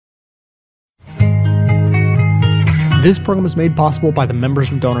This program is made possible by the members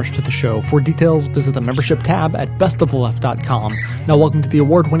and donors to the show. For details, visit the membership tab at bestoftheleft.com. Now, welcome to the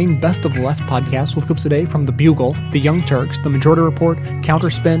award-winning Best of the Left podcast with clips today from The Bugle, The Young Turks, The Majority Report,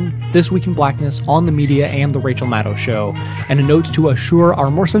 Counterspin, This Week in Blackness, On the Media, and The Rachel Maddow Show. And a note to assure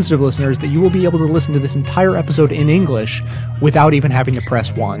our more sensitive listeners that you will be able to listen to this entire episode in English without even having to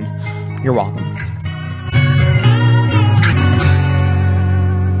press 1. You're welcome.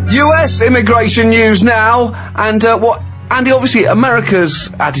 US immigration news now, and Andy, obviously America's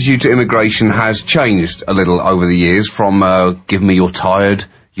attitude to immigration has changed a little over the years, from give me your tired,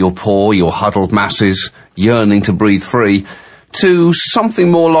 your poor, your huddled masses yearning to breathe free, to something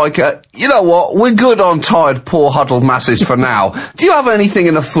more like, you know what, we're good on tired, poor, huddled masses for now. Do you have anything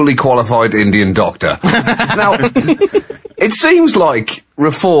in a fully qualified Indian doctor? Now, it seems like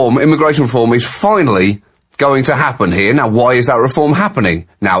immigration reform is finally going to happen here. Now, why is that reform happening?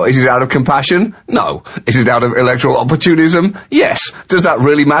 Now, is it out of compassion? No. Is it out of electoral opportunism? Yes. Does that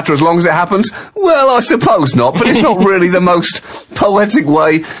really matter as long as it happens? Well, I suppose not, but it's not really the most poetic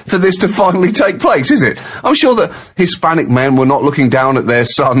way for this to finally take place, is it? I'm sure that Hispanic men were not looking down at their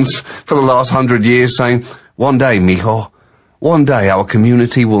sons for the last 100 years saying, one day, mijo, one day our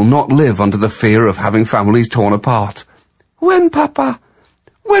community will not live under the fear of having families torn apart. When, Papa?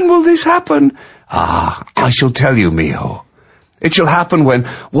 When will this happen? Ah, I shall tell you, mijo. It shall happen when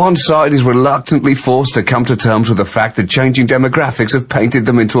one side is reluctantly forced to come to terms with the fact that changing demographics have painted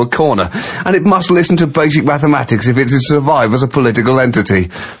them into a corner, and it must listen to basic mathematics if it is to survive as a political entity.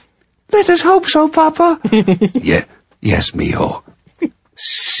 Let us hope so, Papa. Yes, mijo.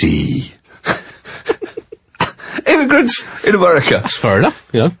 See. Immigrants in America. That's fair enough,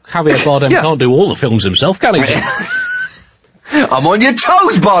 you know. Javier Bardem can't do all the films himself, can he? I'm on your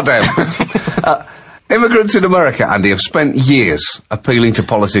toes, Bardem! Immigrants in America, Andy, have spent years appealing to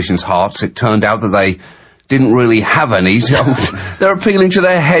politicians' hearts. It turned out that they didn't really have any, so they're appealing to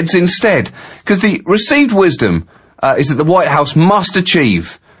their heads instead. Because the received wisdom is that the White House must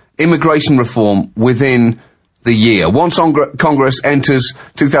achieve immigration reform within the year. Once Congress enters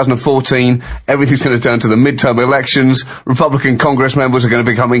 2014, everything's going to turn to the midterm elections. Republican Congress members are going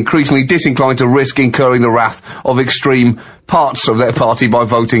to become increasingly disinclined to risk incurring the wrath of extreme parts of their party by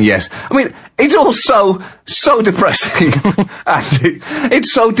voting yes. I mean, it's all so depressing. Andy.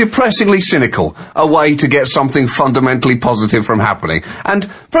 It's so depressingly cynical, a way to get something fundamentally positive from happening. And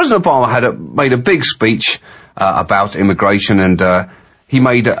President Obama made a big speech about immigration, and he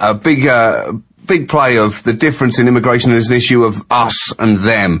made a big play of the difference in immigration as an issue of us and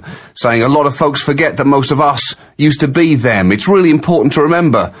them, saying a lot of folks forget that most of us used to be them. It's really important to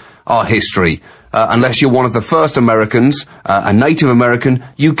remember our history. Unless you're one of the first Americans, a Native American,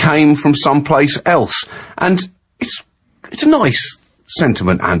 you came from someplace else. And it's a nice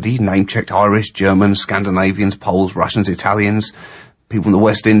sentiment, Andy. Name-checked Irish, Germans, Scandinavians, Poles, Russians, Italians, people in the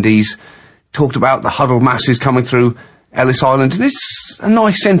West Indies, talked about the huddled masses coming through Ellis Island, and it's a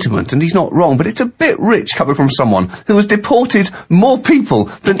nice sentiment, and he's not wrong, but it's a bit rich coming from someone who has deported more people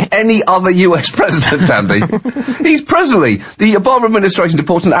than any other US president, Andy. The Obama administration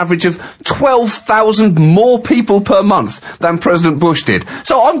deported an average of 12,000 more people per month than President Bush did.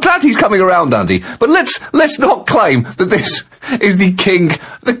 So I'm glad he's coming around, Andy, but let's not claim that this is the king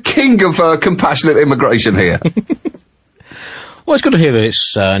of compassionate immigration here. Well, it's good to hear that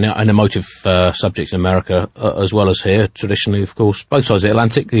it's an emotive subject in America, as well as here. Traditionally, of course, both sides of the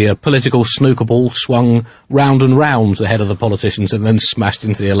Atlantic, the political snooker ball swung round and round ahead of the politicians and then smashed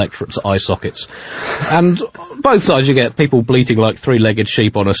into the electorate's eye sockets. And both sides, you get people bleating like three-legged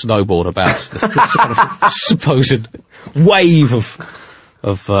sheep on a snowboard about this kind of supposed wave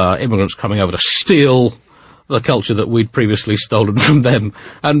of immigrants coming over to steal the culture that we'd previously stolen from them,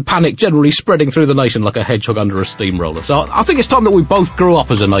 and panic generally spreading through the nation like a hedgehog under a steamroller. So I think it's time that we both grew up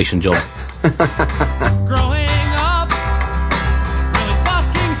as a nation, John. Growing up really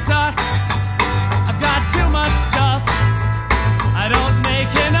fucking sucks. I've got too much stuff. I don't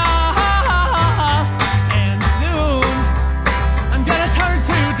make enough. And soon I'm gonna turn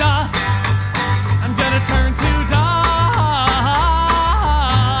to dust. I'm gonna turn to dust.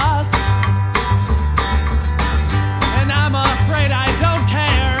 And I'm afraid I don't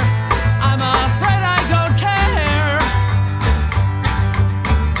care. I'm afraid I don't care.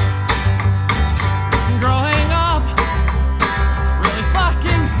 Growing up really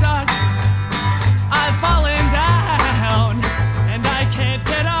fucking sucks. I've fallen down and I can't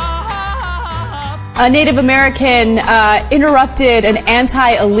get up. A Native American interrupted an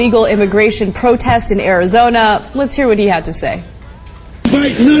anti-illegal immigration protest in Arizona. Let's hear what he had to say.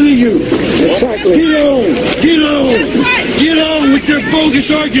 Fight none of you. Exactly. Get on with your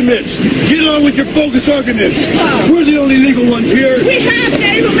bogus arguments. Get on with your bogus arguments. We're the only legal ones here. We have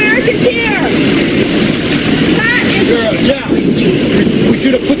Native Americans here. That is Yeah. We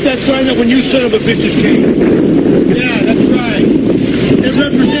should have put that sign up when you son of a bitches came. Yeah, that's right. It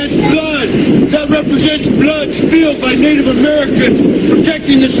represents blood. That represents blood spilled by Native Americans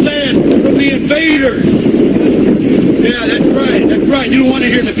protecting this land from the invaders. Yeah, that's right. That's right. You don't want to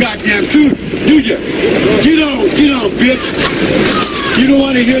hear the goddamn truth, do you? Get on, bitch. You don't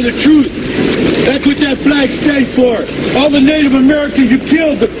want to hear the truth. That's what that flag stands for. All the Native Americans you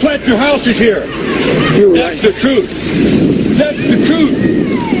killed that plant their houses here. That's the truth. That's the truth.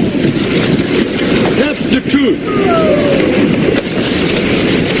 That's the truth.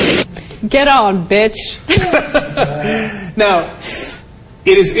 Get on, bitch. Now,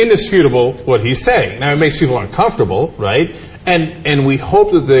 it is indisputable what he's saying. Now, it makes people uncomfortable, right? And we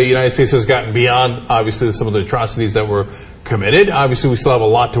hope that the United States has gotten beyond, obviously, some of the atrocities that were committed. Obviously, we still have a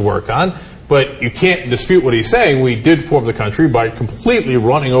lot to work on. But you can't dispute what he's saying. We did form the country by completely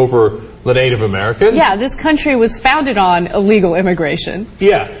running over the Native Americans. Yeah, this country was founded on illegal immigration.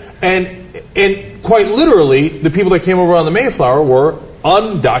 Yeah, and quite literally, the people that came over on the Mayflower were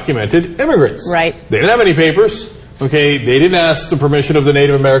undocumented immigrants. Right. They didn't have any papers. Okay, they didn't ask the permission of the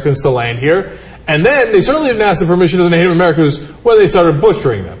Native Americans to land here. And then they certainly didn't ask the permission of the Native Americans when they started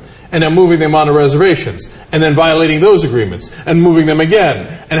butchering them. And then moving them onto reservations, and then violating those agreements, and moving them again,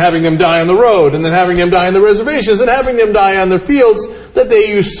 and having them die on the road, and then having them die on the reservations, and having them die on their fields that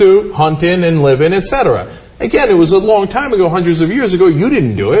they used to hunt in and live in, etc. Again, it was a long time ago, hundreds of years ago. You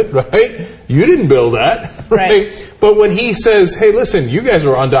didn't do it, right? You didn't build that, right? But when he says, hey, listen, you guys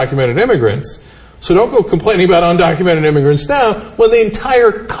are undocumented immigrants, so don't go complaining about undocumented immigrants now, when the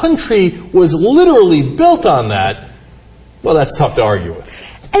entire country was literally built on that, well, that's tough to argue with.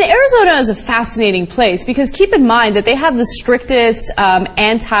 And Arizona is a fascinating place because keep in mind that they have the strictest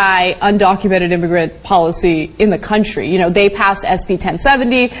anti-undocumented immigrant policy in the country. You know, they passed SB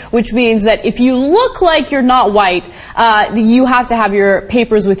 1070, which means that if you look like you're not white, you have to have your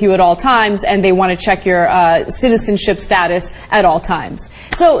papers with you at all times, and they want to check your citizenship status at all times.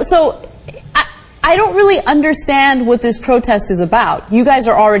 So I don't really understand what this protest is about. You guys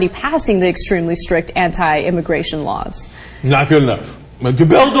are already passing the extremely strict anti-immigration laws. Not good enough.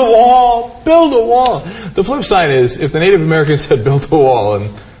 Build a wall! Build a wall! The flip side is, if the Native Americans had built a wall, and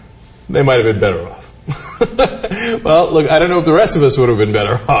they might have been better off. Well, look, I don't know if the rest of us would have been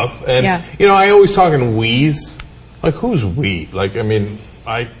better off. And, you know, I always talk in we's. Like, who's we? Like, I mean,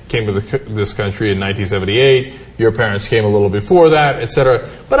 I came to this country in 1978. Your parents came a little before that, etc.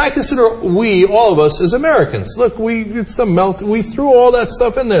 But I consider we, all of us, as Americans. Look, it's the melt. We threw all that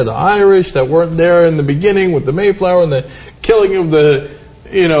stuff in there. The Irish that weren't there in the beginning with the Mayflower and the killing of the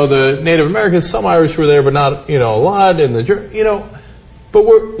Native Americans. Some Irish were there, but not, a lot. And but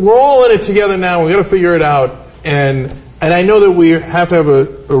we're all in it together now. We got to figure it out. And I know that we have to have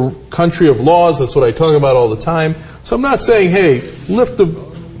a country of laws. That's what I talk about all the time. So I'm not saying, hey, lift the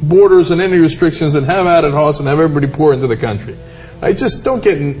borders and any restrictions and have at it, Hoss, and have everybody pour into the country. I just don't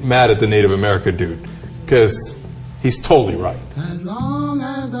get mad at the Native American dude, because he's totally right. As long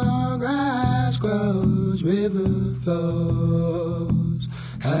as the grass grows, river flows.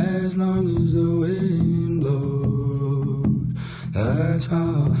 As long as the wind blows, that's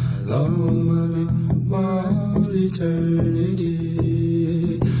how long will it world eternity.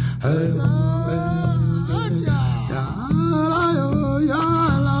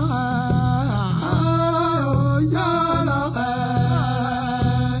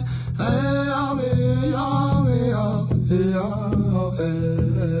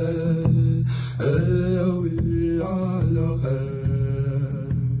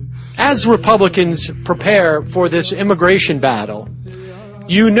 As Republicans prepare for this immigration battle,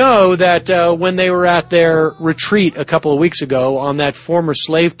 you know that when they were at their retreat a couple of weeks ago on that former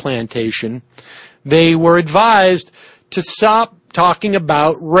slave plantation, they were advised to stop talking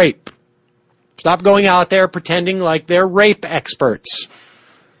about rape. Stop going out there pretending like they're rape experts.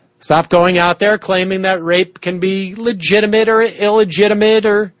 Stop going out there claiming that rape can be legitimate or illegitimate,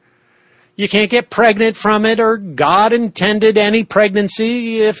 or you can't get pregnant from it, or God intended any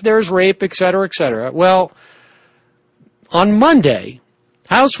pregnancy if there's rape, etc., etc. Well, on Monday,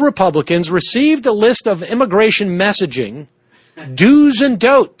 House Republicans received a list of immigration messaging, do's and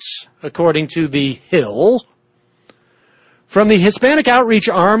don'ts, according to The Hill, from the Hispanic outreach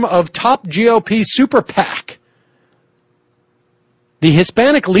arm of top GOP super PAC. The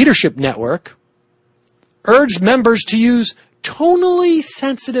Hispanic Leadership Network urged members to use tonally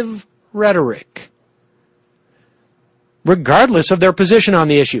sensitive rhetoric, regardless of their position on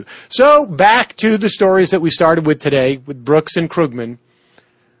the issue. So back to the stories that we started with today with Brooks and Krugman.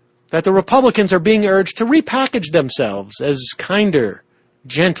 that the Republicans are being urged to repackage themselves as kinder,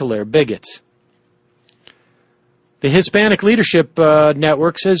 gentler bigots. The Hispanic Leadership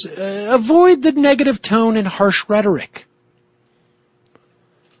Network says, avoid the negative tone and harsh rhetoric.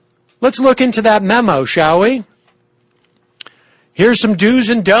 Let's look into that memo, shall we? Here's some do's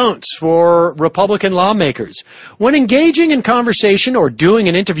and don'ts for Republican lawmakers. When engaging in conversation or doing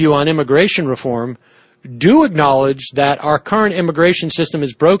an interview on immigration reform, do acknowledge that our current immigration system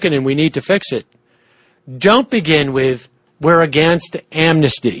is broken and we need to fix it. Don't begin with, we're against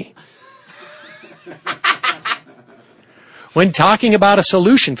amnesty. When talking about a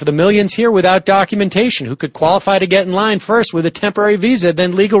solution for the millions here without documentation who could qualify to get in line first with a temporary visa,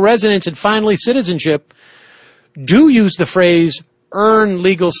 then legal residence, and finally citizenship, do use the phrase earn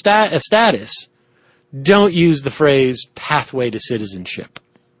legal status. Don't use the phrase pathway to citizenship.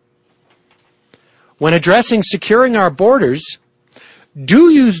 When addressing securing our borders, do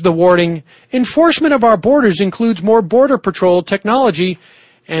use the wording enforcement of our borders includes more border patrol technology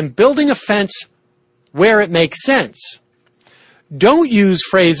and building a fence where it makes sense. Don't use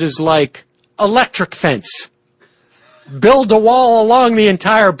phrases like electric fence, build a wall along the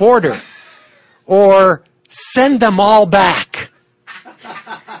entire border, or send them all back.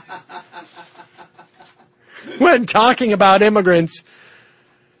 When talking about immigrants,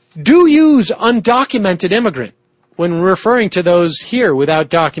 do use undocumented immigrant when referring to those here without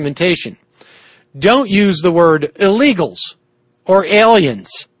documentation. Don't use the word illegals or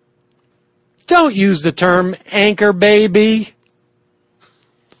aliens. Don't use the term anchor baby.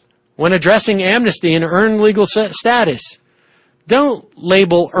 When addressing amnesty and earned legal status, don't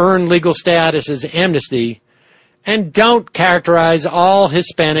label earned legal status as amnesty, and don't characterize all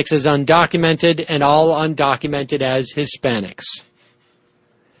Hispanics as undocumented and all undocumented as Hispanics.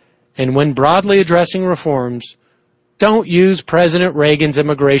 And when broadly addressing reforms, don't use President Reagan's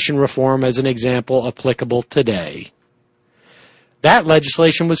immigration reform as an example applicable today. That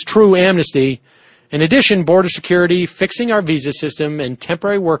legislation was true amnesty. In addition, border security, fixing our visa system, and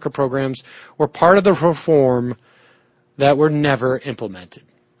temporary worker programs were part of the reform that were never implemented.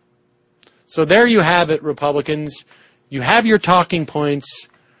 So there you have it, Republicans. You have your talking points.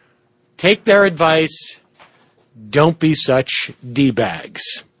 Take their advice. Don't be such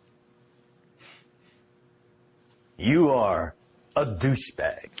D-bags. You are a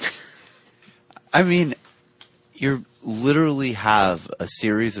douchebag. I mean, you literally have a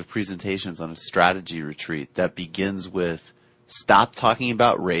series of presentations on a strategy retreat that begins with stop talking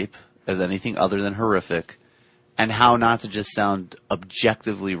about rape as anything other than horrific and how not to just sound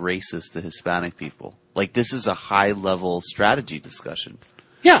objectively racist to Hispanic people. Like, this is a high-level strategy discussion.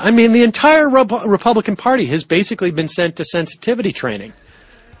 Yeah, I mean, the entire Republican Party has basically been sent to sensitivity training.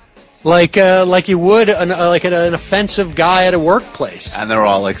 Like you would an offensive guy at a workplace. And they're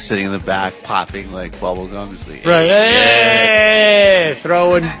all like sitting in the back, popping like bubble gums. Like, right, hey,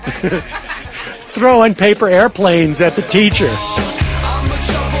 throwing throwing paper airplanes at the teacher. I'm a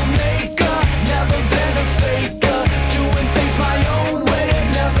troublemaker, never been a faker, doing things my own way,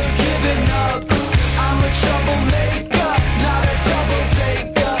 never giving up. I'm a troublemaker, not a double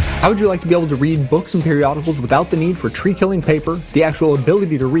taker. How would you like to be able to read books and periodicals without the need for tree-killing paper, the actual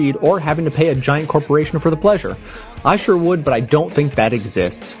ability to read, or having to pay a giant corporation for the pleasure? I sure would, but I don't think that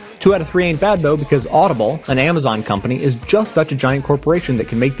exists. 2 out of 3 ain't bad, though, because Audible, an Amazon company, is just such a giant corporation that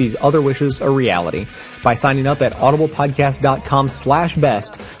can make these other wishes a reality. By signing up at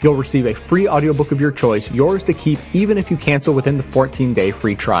audiblepodcast.com/best, you'll receive a free audiobook of your choice, yours to keep even if you cancel within the 14-day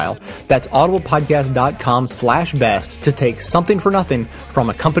free trial. That's audiblepodcast.com/best to take something for nothing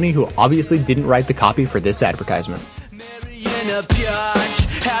from a company who obviously didn't write the copy for this advertisement. In a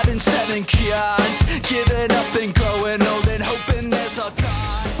biatch, having 7 kids, giving up and growing old and hoping there's a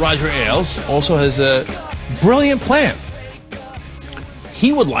God. Roger Ailes also has a brilliant plan.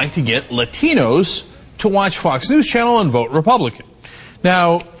 He would like to get Latinos to watch Fox News Channel and vote Republican.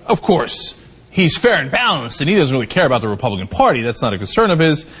 Now, of course, he's fair and balanced, and he doesn't really care about the Republican Party. That's not a concern of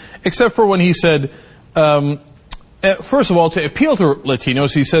his, except for when he said, first of all, to appeal to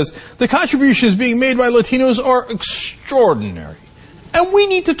Latinos, he says, the contributions being made by Latinos are extraordinary. And we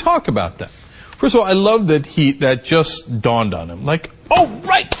need to talk about that. First of all, I love that that just dawned on him. Like, oh,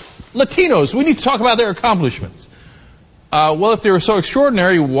 right, Latinos, we need to talk about their accomplishments. Well, if they were so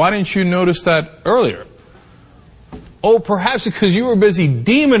extraordinary, why didn't you notice that earlier? Oh, perhaps because you were busy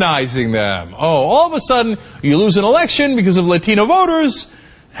demonizing them. Oh, all of a sudden, you lose an election because of Latino voters,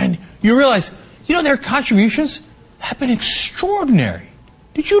 and you realize, their contributions have been extraordinary.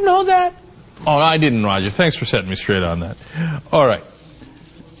 Did you know that? Oh, I didn't, Roger. Thanks for setting me straight on that. All right.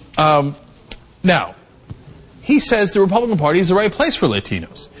 Now, he says the Republican Party is the right place for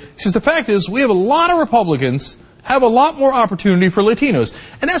Latinos. He says the fact is we have a lot of Republicans have a lot more opportunity for Latinos.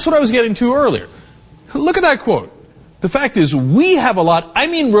 And that's what I was getting to earlier. Look at that quote. The fact is we have a lot, I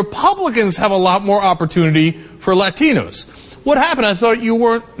mean Republicans have a lot more opportunity for Latinos. What happened? I thought you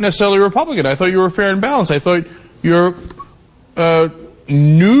weren't necessarily Republican. I thought you were fair and balanced. I thought your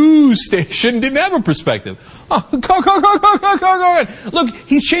news station didn't have a perspective. Oh, go. Look,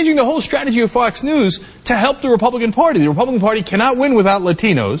 he's changing the whole strategy of Fox News to help the Republican Party. The Republican Party cannot win without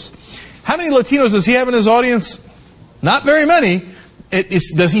Latinos. How many Latinos does he have in his audience? Not very many.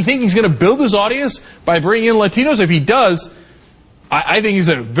 Does he think he's going to build his audience by bringing in Latinos? If he does, I think he's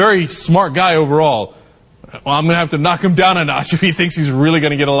a very smart guy overall. Well, I'm going to have to knock him down a notch if he thinks he's really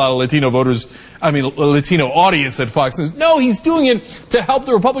going to get a lot of Latino voters, a Latino audience at Fox News. No, he's doing it to help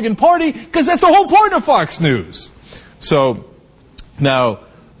the Republican Party because that's the whole point of Fox News. So, now,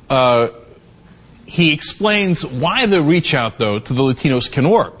 he explains why the reach out, though, to the Latinos can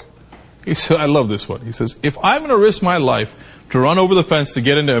work. He said, I love this one. He says, if I'm going to risk my life to run over the fence to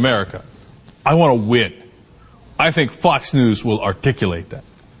get into America, I want to win. I think Fox News will articulate that.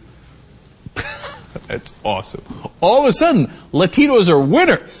 That's awesome. All of a sudden, Latinos are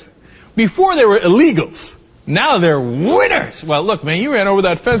winners. Before they were illegals. Now they're winners. Well, look, man, you ran over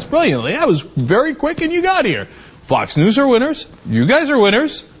that fence brilliantly. That was very quick and you got here. Fox News are winners. You guys are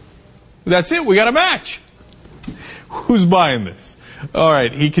winners. That's it. We got a match. Who's buying this? All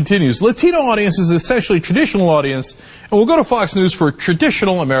right, he continues. Latino audience is essentially a traditional audience, and we'll go to Fox News for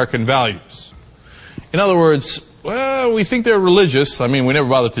traditional American values. In other words, well, we think they're religious. I mean, we never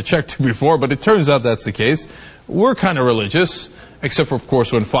bothered to check before, but it turns out that's the case. We're kind of religious, except for, of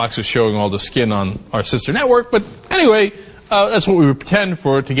course, when Fox is showing all the skin on our sister network. But anyway, that's what we would pretend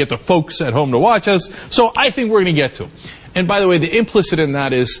for to get the folks at home to watch us. So I think we're going to get to. And by the way, the implicit in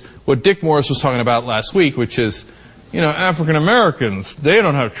that is what Dick Morris was talking about last week, which is, African Americans, they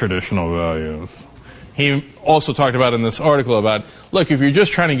don't have traditional values. He also talked about in this article about, look, if you're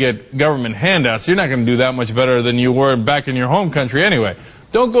just trying to get government handouts, you're not going to do that much better than you were back in your home country anyway.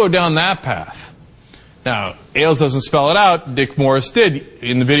 Don't go down that path. Now, Ailes doesn't spell it out. Dick Morris did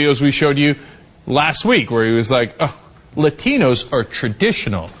in the videos we showed you last week, where he was like, oh, Latinos are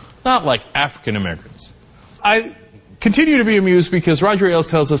traditional, not like African Americans. I continue to be amused because Roger Ailes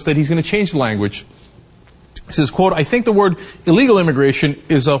tells us that he's going to change the language. He says, quote, I think the word illegal immigration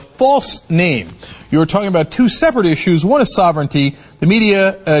is a false name. You're talking about two separate issues. One is sovereignty. The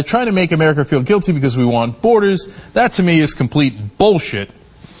media trying to make America feel guilty because we want borders. That, to me, is complete bullshit.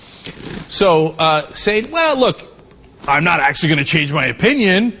 So, say, well, look, I'm not actually going to change my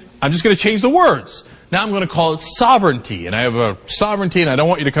opinion. I'm just going to change the words. Now I'm going to call it sovereignty. And I have a sovereignty, and I don't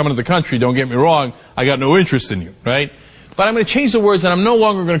want you to come into the country. Don't get me wrong. I got no interest in you, right? But I'm going to change the words, and I'm no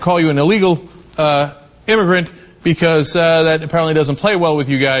longer going to call you an illegal immigrant because that apparently doesn't play well with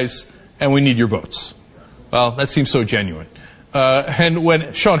you guys, and we need your votes. Well, that seems so genuine. And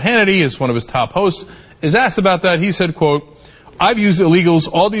when Sean Hannity, is one of his top hosts, is asked about that, he said, quote, I've used illegals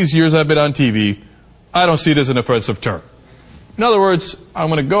all these years I've been on TV. I don't see it as an offensive term. In other words, I'm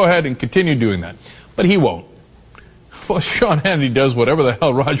going to go ahead and continue doing that. But he won't. Sean Hannity does whatever the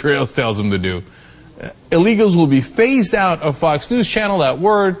hell Roger Ailes tells him to do. Illegals will be phased out of Fox News Channel, that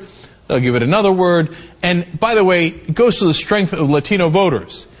word. They'll give it another word. And, by the way, it goes to the strength of Latino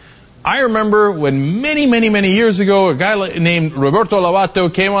voters. I remember when many, many, many years ago, a guy named Roberto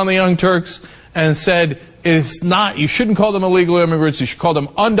Lovato came on the Young Turks and said, you shouldn't call them illegal immigrants, you should call them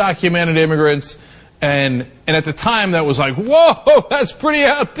undocumented immigrants. And at the time, that was like, whoa, that's pretty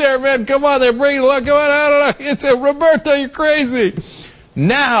out there, man. Come on, they're bringing, look, come on, I don't know. It's Roberto, you're crazy.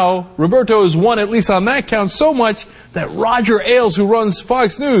 Now, Roberto has won, at least on that count, so much that Roger Ailes, who runs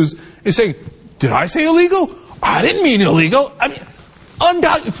Fox News, is saying, did I say illegal? I didn't mean illegal. I mean,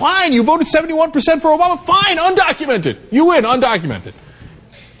 fine, you voted 71% for Obama. Fine, undocumented. You win, undocumented.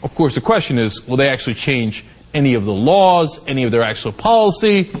 Of course, the question is, will they actually change any of the laws, any of their actual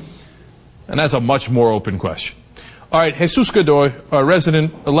policy? And that's a much more open question. All right, Jesus Godoy, a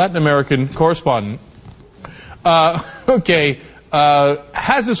resident, a Latin American correspondent. Okay,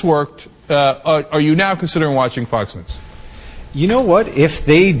 has this worked? Are you now considering watching Fox News? You know what? If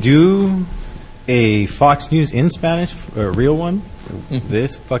they do a Fox News in Spanish, a real one,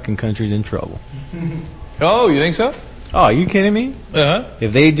 this fucking country's in trouble. Oh, you think so? Oh, are you kidding me? Uh-huh.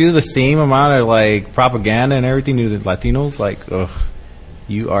 If they do the same amount of, like, propaganda and everything to the Latinos, like, ugh,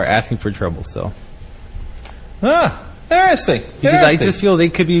 you are asking for trouble still. Ah, interesting. Because I just feel they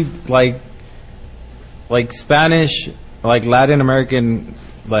could be, like Spanish, like Latin American,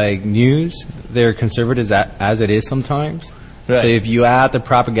 like, news. They're conservative as it is sometimes. Right. So if you add the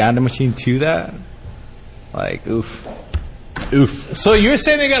propaganda machine to that, Like, oof. So you're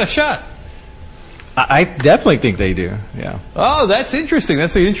saying they got a shot? I definitely think they do, yeah. Oh, that's interesting.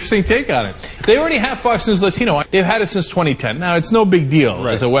 That's an interesting take on it. They already have Fox News Latino. They've had it since 2010. Now, it's no big deal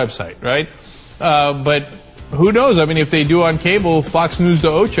as a website, right? But who knows? I mean, if they do on cable, Fox News de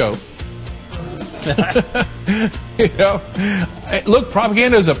Ocho. You know? Look,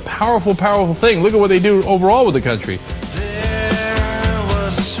 propaganda is a powerful, powerful thing. Look at what they do overall with the country. There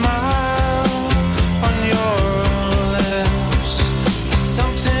was a smile on your lips,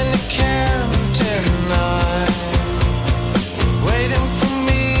 something you can't deny, waiting for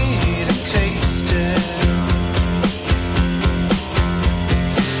me to taste it.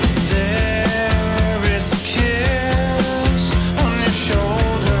 There is a kiss on your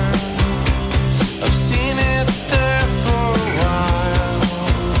shoulder, I've seen it there for a while,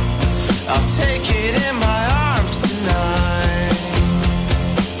 I'll take it in my arms tonight.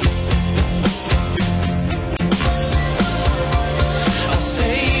 I'll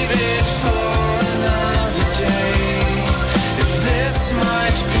save it for another day, if this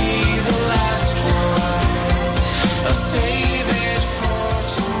might be the last one. I'll save it for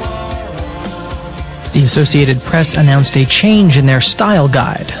tomorrow. The Associated Press announced a change in their style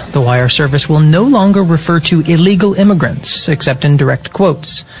guide. The wire service will no longer refer to illegal immigrants, except in direct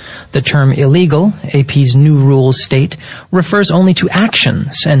quotes. The term illegal, AP's new rules state, refers only to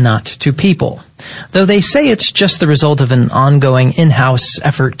actions and not to people. Though they say it's just the result of an ongoing in-house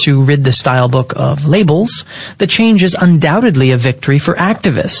effort to rid the style book of labels, the change is undoubtedly a victory for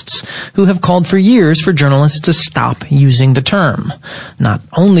activists who have called for years for journalists to stop using the term. Not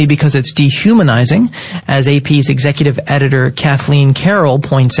only because it's dehumanizing, as AP's executive editor Kathleen Carroll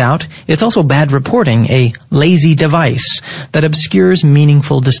points out, it's also bad reporting, a lazy device that obscures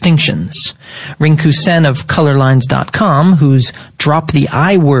meaningful distinctions. Rinku Sen of Colorlines.com, whose Drop the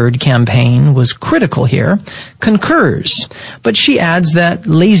I Word campaign was critical here, concurs, but she adds that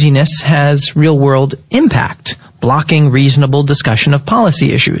laziness has real-world impact, blocking reasonable discussion of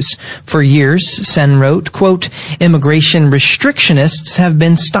policy issues. For years, Sen wrote, quote, immigration restrictionists have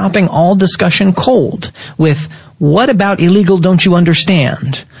been stopping all discussion cold with, what about illegal don't you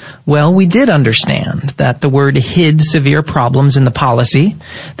understand? Well, we did understand that the word hid severe problems in the policy,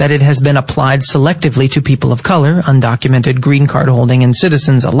 that it has been applied selectively to people of color, undocumented green card holding and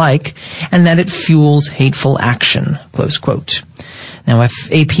citizens alike, and that it fuels hateful action, close quote. Now, if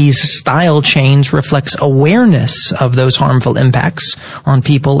AP's style change reflects awareness of those harmful impacts on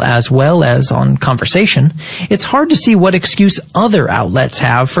people as well as on conversation, it's hard to see what excuse other outlets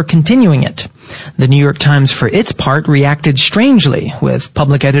have for continuing it. The New York Times, for its part, reacted strangely, with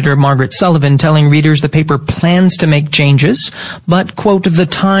public editor Margaret Sullivan telling readers the paper plans to make changes, but, quote, the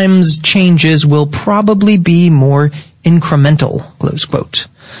Times' changes will probably be more incremental, close quote.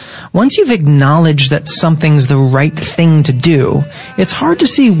 Once you've acknowledged that something's the right thing to do, it's hard to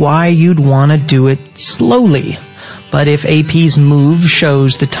see why you'd want to do it slowly. But if AP's move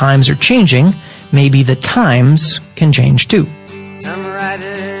shows the times are changing, maybe the times can change too. Some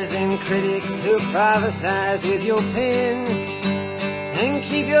writers and critics who prophesize with your pen, and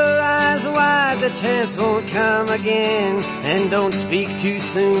keep your eyes wide, the chance won't come again. And don't speak too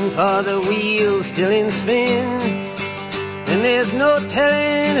soon, for the wheel's still in spin. And there's no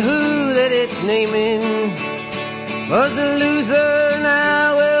telling who that it's naming was the loser,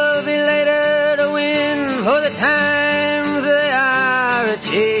 now will be later to win, for the times they are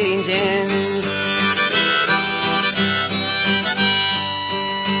a-changing.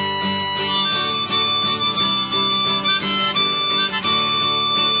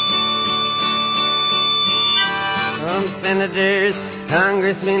 From senators,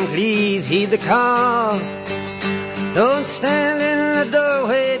 congressmen, please heed the call. Don't stand in the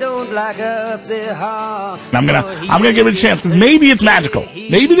doorway, don't block up the hall. I'm gonna give it a chance, because maybe it's magical.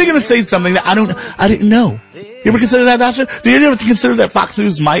 Maybe they're gonna say something that I didn't know. You ever consider that, Dasha? Do you ever consider that Fox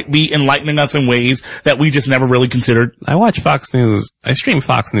News might be enlightening us in ways that we just never really considered? I watch Fox News. I stream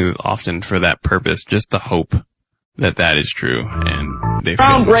Fox News often for that purpose, just to hope that that is true. And they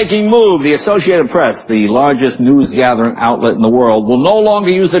groundbreaking move. The Associated Press, the largest news gathering outlet in the world, will no longer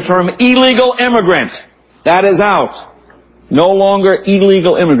use the term illegal immigrant. That is out. No longer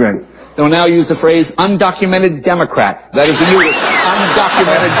illegal immigrant. They'll now use the phrase undocumented Democrat. That is the new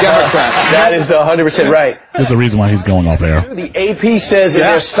undocumented Democrat. That is 100% right. There's a reason why he's going off air. The AP says in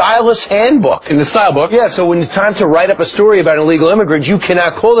their stylist handbook. In the style book? Yeah, so when it's time to write up a story about an illegal immigrant, you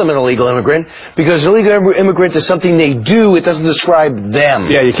cannot call them an illegal immigrant, because an illegal immigrant is something they do, it doesn't describe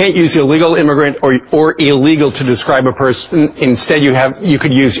them. Yeah, you can't use illegal immigrant or illegal to describe a person. Instead, you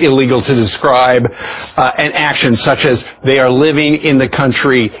could use illegal to describe an action such as they are living in the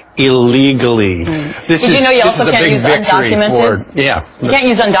country illegally. This Did you know you also can't use undocumented? You can't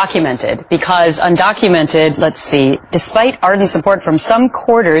use undocumented because undocumented, let's see, despite ardent support from some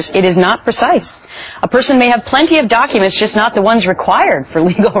quarters, it is not precise. A person may have plenty of documents, just not the ones required for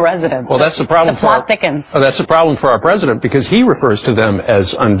legal residence. Well, that's the problem. The plot thickens. That's the problem for our president because he refers to them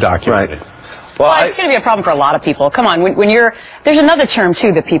as undocumented. Right. Well, it's going to be a problem for a lot of people. Come on, when you're, there's another term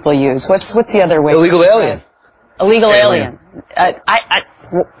too that people use. What's the other way? Illegal alien. Illegal alien.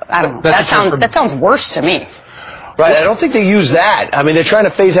 I don't know. That sounds worse to me. Right. I don't think they use that. I mean, they're trying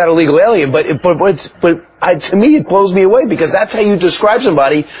to phase out illegal alien, but to me, it blows me away because that's how you describe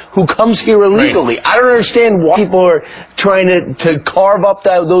somebody who comes here illegally. Right. I don't understand why people are trying to carve up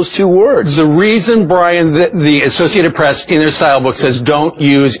those two words. The reason, Brian, the Associated Press in their style book says don't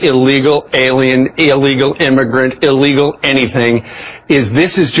use illegal alien, illegal immigrant, illegal anything, is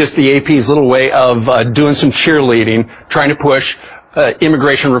this is just the AP's little way of doing some cheerleading, trying to push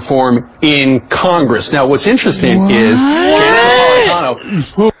immigration reform in Congress. Now, what's interesting is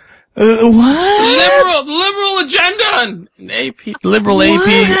Liberal agenda and AP. Liberal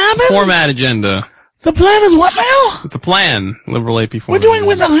AP format agenda. The plan is what now? It's a plan. Liberal AP format. We're doing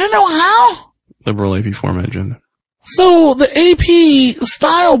with the how? Liberal AP format agenda. So the AP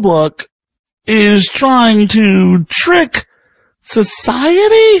style book is trying to trick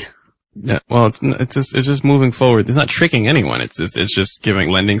society? Yeah, well, it's just moving forward. It's not tricking anyone. It's just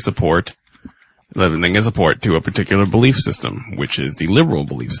lending support to a particular belief system, which is the liberal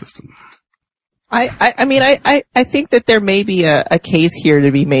belief system. I think that there may be a case here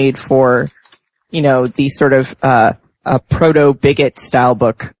to be made for, the sort of, a proto-bigot style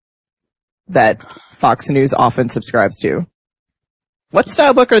book that Fox News often subscribes to. What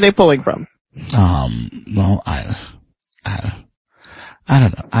style book are they pulling from? Well, I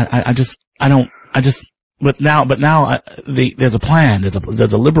don't know. But now, there's a plan.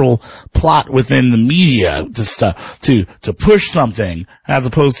 There's a liberal plot within the media to push something as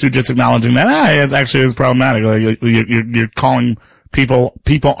opposed to just acknowledging that, it actually is problematic. Like, you're calling people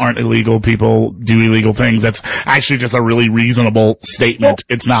aren't illegal. People do illegal things. That's actually just a really reasonable statement.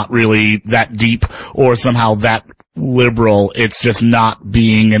 It's not really that deep or somehow that liberal. It's just not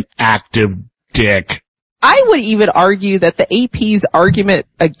being an active dick. I would even argue that the AP's argument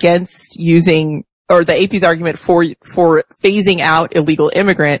against using, or the AP's argument for phasing out illegal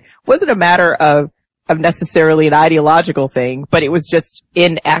immigrant wasn't a matter of necessarily an ideological thing, but it was just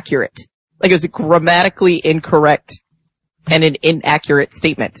inaccurate. Like, it was a grammatically incorrect and an inaccurate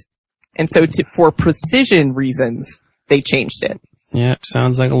statement. And so for precision reasons, they changed it. Yeah,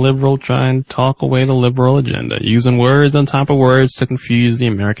 sounds like a liberal trying to talk away the liberal agenda, using words on top of words to confuse the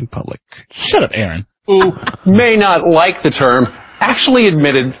American public. Shut up, Aaron. Who may not like the term, actually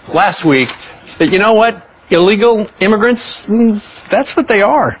admitted last week that, you know what, illegal immigrants, that's what they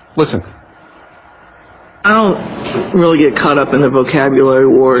are. Listen. I don't really get caught up in the vocabulary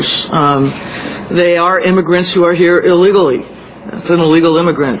wars. They are immigrants who are here illegally. That's an illegal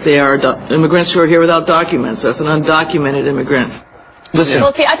immigrant. They are immigrants who are here without documents. That's an undocumented immigrant. Listen.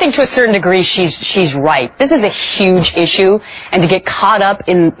 Well, see, I think to a certain degree she's right. This is a huge issue, and to get caught up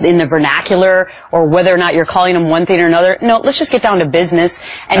in the vernacular or whether or not you're calling them one thing or another, no, let's just get down to business.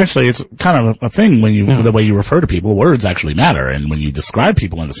 And actually, it's kind of a thing when the way you refer to people, words actually matter, and when you describe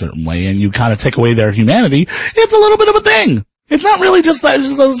people in a certain way and you kind of take away their humanity, it's a little bit of a thing. It's not really just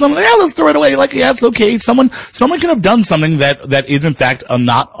something, let's throw it away. Like, yeah, it's okay. Someone can have done something that is in fact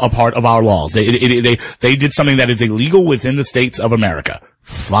not a part of our laws. They did something that is illegal within the states of America.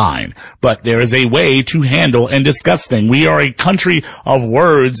 Fine. But there is a way to handle and discuss things. We are a country of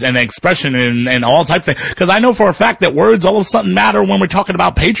words and expression and all types of things. Cause I know for a fact that words all of a sudden matter when we're talking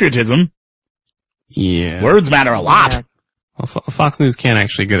about patriotism. Yeah. Words matter a lot. Yeah. Well, Fox News can't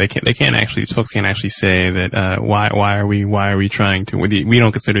actually go. These folks can't actually say that. Why are we trying to? We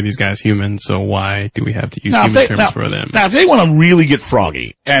don't consider these guys humans, so why do we have to use human terms for them? Now, if they want to really get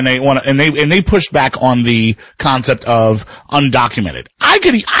froggy and they push back on the concept of undocumented, I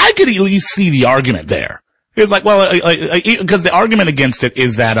could at least see the argument there. It's like, well, because the argument against it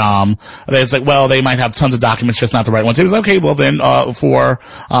is that, it's like, well, they might have tons of documents, just not the right ones. It was okay, well then, for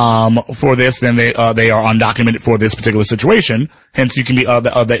this, then they are undocumented for this particular situation. Hence, you can be,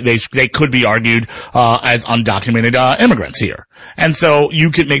 they could be argued, as undocumented, immigrants here. And so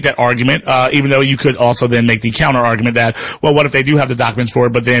you could make that argument, even though you could also then make the counter argument that, well, what if they do have the documents for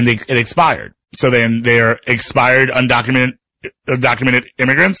it, but then it expired? So then they're expired, undocumented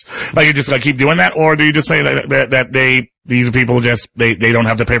immigrants? Like, you just like keep doing that, or do you just say that these people just they don't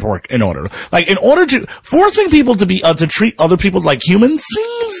have the paperwork in order? Like, in order to forcing people to be to treat other people like humans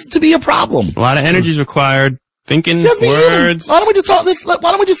seems to be a problem. A lot of energy is required. thinking Just be words. human. Why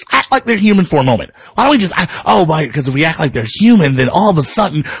don't we just act like they're human for a moment? Why don't we just act, because if we act like they're human, then all of a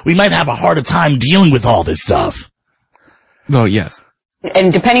sudden we might have a harder time dealing with all this stuff. Well, yes.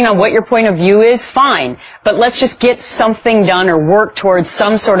 And depending on what your point of view is, fine. But let's just get something done or work towards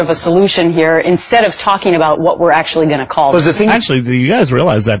some sort of a solution here instead of talking about what we're actually going to call it. Actually, do you guys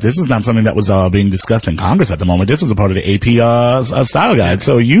realize that this is not something that was being discussed in Congress at the moment? This was a part of the AP style guide.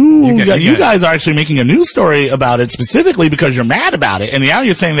 So you guys are actually making a news story about it specifically because you're mad about it. And now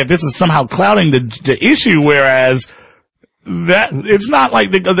you're saying that this is somehow clouding the issue, whereas that it's not like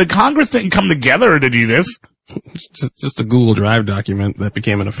the Congress didn't come together to do this. Just a Google Drive document that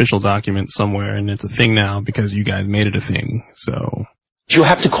became an official document somewhere, and it's a thing now because you guys made it a thing. So you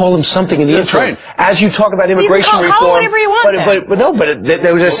have to call them something in the That's interim. right. As you talk about immigration reform, call whatever you want. But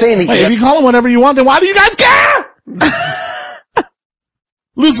they were just saying that. Wait, if you call them whatever you want, then why do you guys care?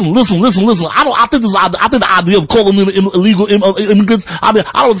 Listen. I think the idea of calling them illegal immigrants. I don't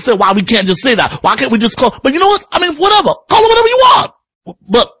understand why we can't just say that. Why can't we just call? But you know what? I mean, whatever. Call them whatever you want.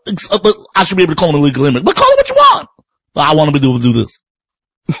 But I should be able to call them illegal immigrant. But call them what you want. I want to be able to do this.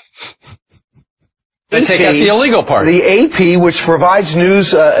 They take out the illegal part. The AP, which provides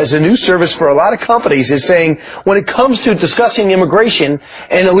news as a news service for a lot of companies, is saying when it comes to discussing immigration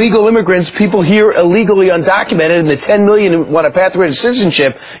and illegal immigrants, people here illegally undocumented, and the 10 million who want a pathway to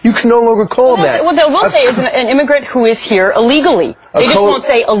citizenship, you can no longer call them that. What they will say is an immigrant who is here illegally. They just won't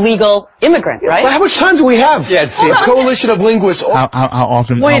say illegal immigrant, right? Well, how much time do we have? Yeah, it's a coalition of linguists. How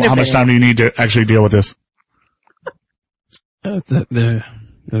often? How much time do you need to actually deal with this?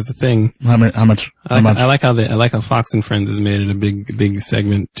 There's a thing. How much? I like how Fox and Friends has made it a big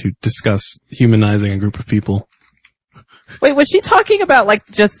segment to discuss humanizing a group of people. Wait, was she talking about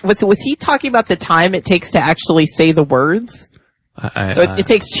was he talking about the time it takes to actually say the words? It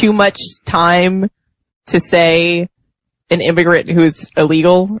takes too much time to say an immigrant who is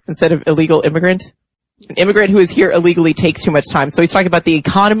illegal instead of illegal immigrant? An immigrant who is here illegally takes too much time. So he's talking about the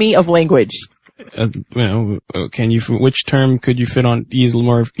economy of language. Which term could you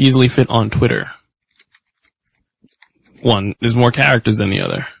more easily fit on Twitter? One, there's more characters than the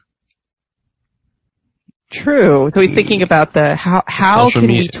other. True. So he's thinking about how can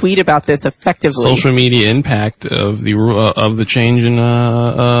we tweet about this effectively? Social media impact of the change in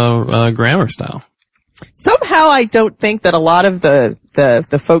grammar style. Somehow I don't think that a lot of the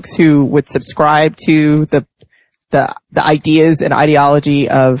folks who would subscribe to the ideas and ideology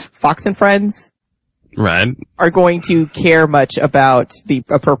of Fox and Friends right are going to care much about the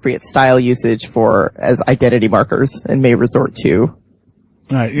appropriate style usage as identity markers and may resort to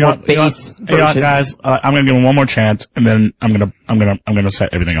all right, you know, guys, I'm gonna give him one more chance, and then I'm gonna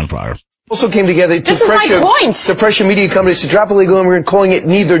set everything on fire. Also came together to pressure media companies to drop illegal immigrant, calling it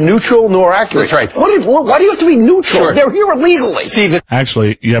neither neutral nor accurate. That's right. Why do you have to be neutral? Sure. They're here illegally.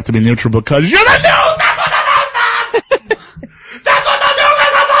 Actually, you have to be neutral because you're the news. That's what the news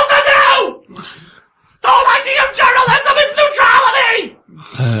is supposed to do. The whole idea of journalism is neutrality.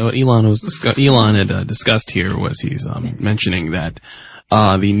 What Elon had discussed here was he's mentioning that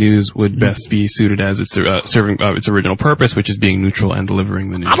the news would best be suited as it's serving its original purpose, which is being neutral and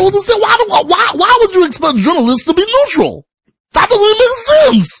delivering the news. I don't understand why would you expect journalists to be neutral? That doesn't even make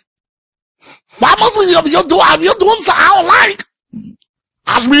sense. Why must we? If you're doing something I don't like,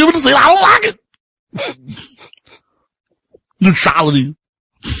 I should be able to say I don't like it. Neutrality.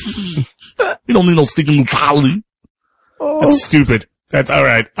 You don't need no stinking neutrality. That's stupid. That's all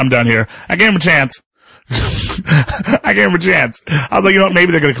right. I'm done here. I gave him a chance. I gave him a chance. I was like, you know what?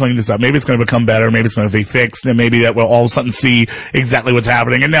 Maybe they're going to clean this up. Maybe it's going to become better. Maybe it's going to be fixed. And maybe that we'll all of a sudden see exactly what's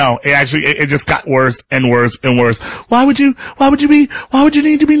happening. And no, it just got worse and worse and worse. Why would you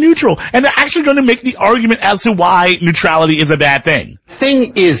need to be neutral? And they're actually going to make the argument as to why neutrality is a bad thing.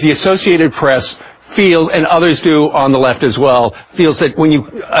 Thing is, the Associated Press feels, and others do on the left as well, feels that when you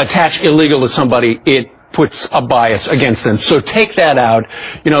attach illegal to somebody, it puts a bias against them. So take that out.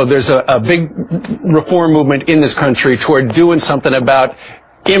 You know, there's a big reform movement in this country toward doing something about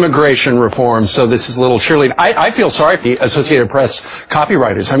immigration reform. So this is a little cheerleading. I feel sorry for the Associated Press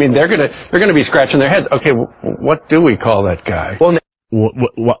copywriters. I mean, they're gonna be scratching their heads. Okay, what do we call that guy? Well,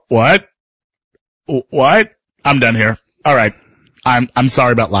 What? I'm done here. All right. I'm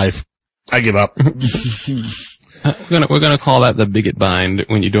sorry about life. I give up. We're gonna call that the bigot bind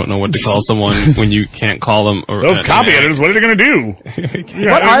when you don't know what to call someone when you can't call them. Those copy editors, what are they gonna do?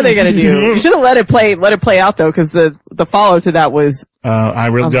 What are they gonna do? You should have let it play out though, because the follow to that was. I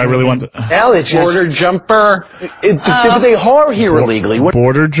really want to. Now it's border jumper. They are here illegally.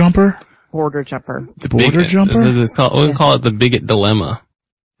 Border jumper. The border jumper. We call it the bigot dilemma.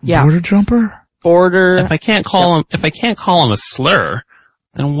 Yeah. Border jumper. border. If I can't call him a slur,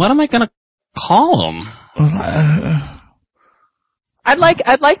 then what am I going to call him? I'd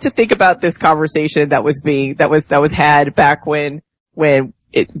like to think about this conversation that was had back when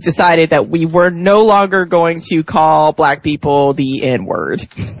it decided that we were no longer going to call black people the N-word.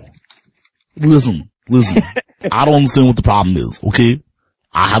 Listen. I don't understand what the problem is. Okay,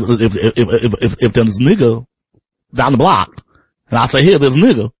 if there's a nigga down the block, and I say, "Here, there's a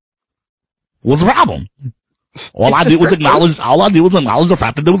nigga," what's the problem? All I did was acknowledge the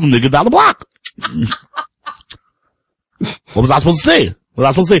fact that there was a nigga down the block. What was I supposed to say? Was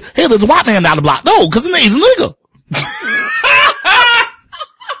I supposed to say, "Hey, there's a white man down the block"? No, because he's a nigga.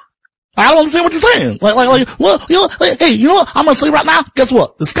 I don't understand what you're saying. Hey, you know what? I'm gonna say right now. Guess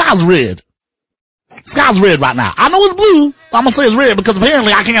what? The sky's red. Sky's red right now. I know it's blue. I'm gonna say it's red because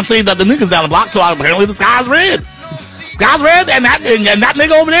apparently I can't say that the nigga's down the block, so apparently the sky's red. Sky's red, and that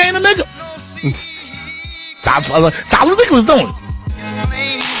nigga over there ain't a nigga. Sounds ridiculous, don't it?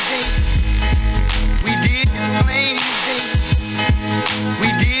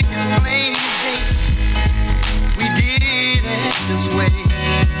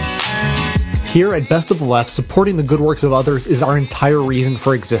 Here at Best of the Left, supporting the good works of others is our entire reason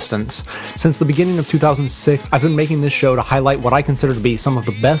for existence. Since the beginning of 2006, I've been making this show to highlight what I consider to be some of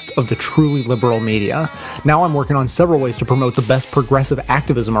the best of the truly liberal media. Now I'm working on several ways to promote the best progressive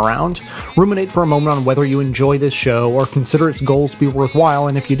activism around. Ruminate for a moment on whether you enjoy this show or consider its goals to be worthwhile,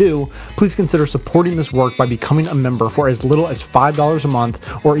 and if you do, please consider supporting this work by becoming a member for as little as $5 a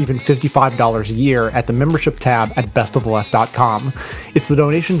month or even $55 a year at the membership tab at bestoftheleft.com. It's the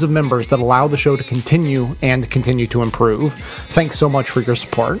donations of members that allow the show to continue and continue to improve. Thanks so much for your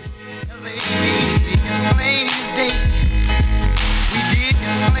support.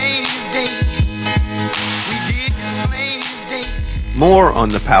 More on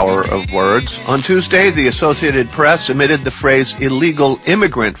the power of words. On Tuesday, the Associated Press omitted the phrase illegal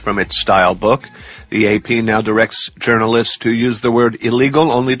immigrant from its style book. The AP now directs journalists to use the word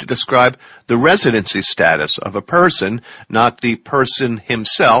illegal only to describe the residency status of a person, not the person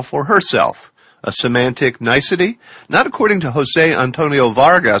himself or herself. A semantic nicety? Not according to Jose Antonio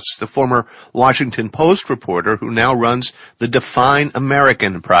Vargas, the former Washington Post reporter who now runs the Define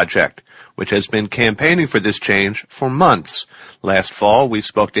American project, which has been campaigning for this change for months. Last fall, we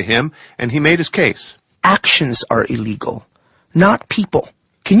spoke to him, and he made his case. Actions are illegal, not people.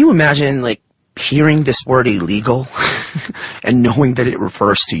 Can you imagine, hearing this word illegal and knowing that it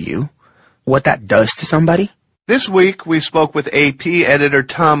refers to you? What that does to somebody? This week, we spoke with AP editor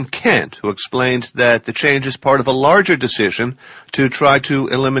Tom Kent, who explained that the change is part of a larger decision to try to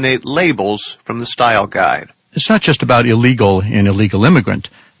eliminate labels from the style guide. It's not just about illegal and illegal immigrant.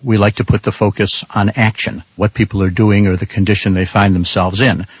 We like to put the focus on action, what people are doing or the condition they find themselves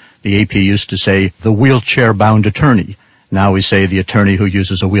in. The AP used to say the wheelchair-bound attorney. Now we say the attorney who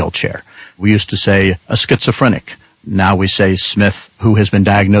uses a wheelchair. We used to say a schizophrenic. Now we say Smith who has been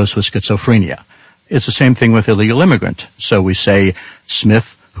diagnosed with schizophrenia. It's the same thing with illegal immigrant. So we say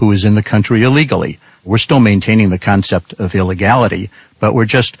Smith who is in the country illegally. We're still maintaining the concept of illegality, but we're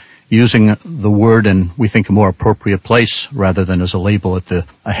just using the word in, we think, a more appropriate place rather than as a label at the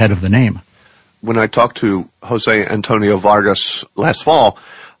head of the name. When I talked to Jose Antonio Vargas last fall,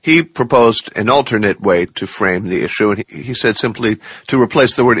 he proposed an alternate way to frame the issue, and he said simply to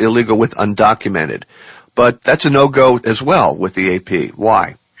replace the word illegal with undocumented. But that's a no-go as well with the AP.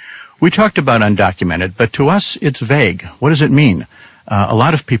 Why? We talked about undocumented, but to us it's vague. What does it mean? A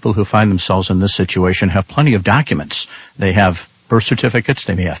lot of people who find themselves in this situation have plenty of documents. They have birth certificates,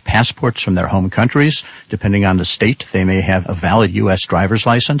 they may have passports from their home countries. Depending on the state, they may have a valid U.S. driver's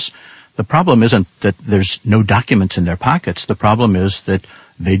license. The problem isn't that there's no documents in their pockets. The problem is that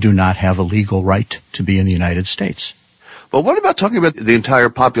they do not have a legal right to be in the United States. But what about talking about the entire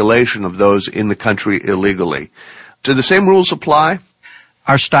population of those in the country illegally? Do the same rules apply?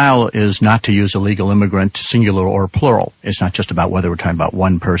 Our style is not to use illegal immigrant, singular or plural. It's not just about whether we're talking about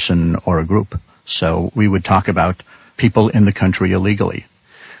one person or a group. So we would talk about people in the country illegally.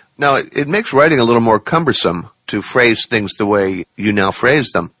 Now, it makes writing a little more cumbersome to phrase things the way you now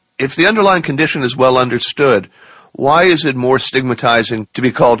phrase them. If the underlying condition is well understood, why is it more stigmatizing to be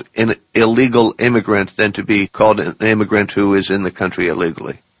called an illegal immigrant than to be called an immigrant who is in the country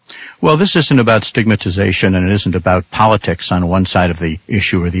illegally? Well, this isn't about stigmatization, and it isn't about politics on one side of the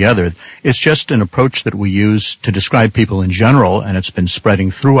issue or the other. It's just an approach that we use to describe people in general, and it's been spreading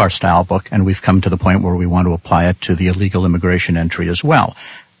through our style book, and we've come to the point where we want to apply it to the illegal immigration entry as well.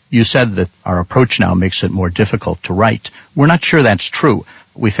 You said that our approach now makes it more difficult to write. We're not sure that's true.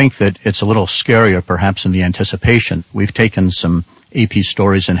 We think that it's a little scarier perhaps in the anticipation. We've taken some AP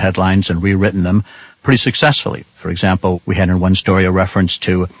stories and headlines and rewritten them pretty successfully. For example, we had in one story a reference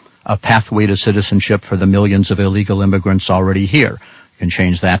to a pathway to citizenship for the millions of illegal immigrants already here. You can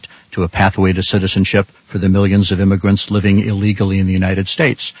change that to a pathway to citizenship for the millions of immigrants living illegally in the United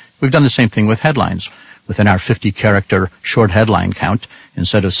States. We've done the same thing with headlines. Within our 50-character short headline count,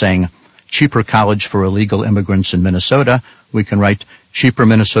 instead of saying cheaper college for illegal immigrants in Minnesota, we can write cheaper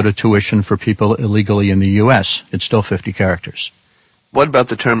Minnesota tuition for people illegally in the U.S. It's still 50 characters. What about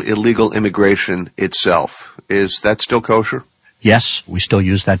the term illegal immigration itself? Is that still kosher? Yes, we still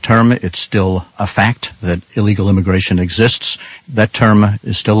use that term. It's still a fact that illegal immigration exists. That term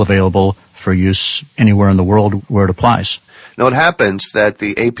is still available for use anywhere in the world where it applies. Now, it happens that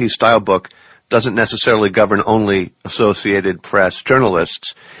the AP style book doesn't necessarily govern only Associated Press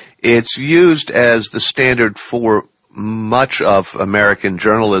journalists. It's used as the standard for much of American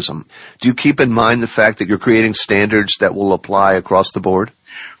journalism. Do you keep in mind the fact that you're creating standards that will apply across the board?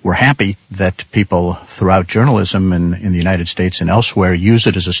 We're happy that people throughout journalism in the United States and elsewhere use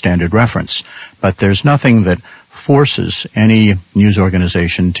it as a standard reference. But there's nothing that forces any news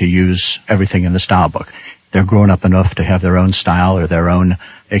organization to use everything in the style book. They're grown up enough to have their own style or their own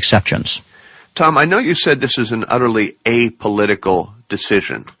exceptions. Tom, I know you said this is an utterly apolitical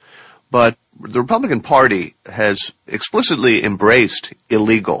decision, but the Republican Party has explicitly embraced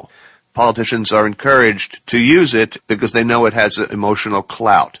illegal. Politicians are encouraged to use it because they know it has emotional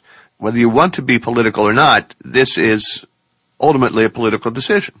clout. Whether you want to be political or not, this is ultimately a political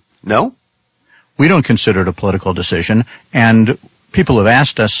decision. No? We don't consider it a political decision, and people have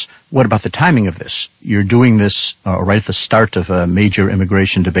asked us, what about the timing of this? You're doing this right at the start of a major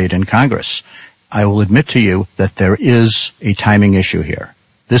immigration debate in Congress. I will admit to you that there is a timing issue here.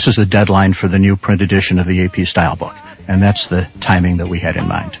 This is the deadline for the new print edition of the AP Style Book, and that's the timing that we had in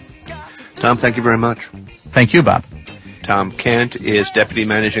mind. Tom, thank you very much. Thank you, Bob. Tom Kent is Deputy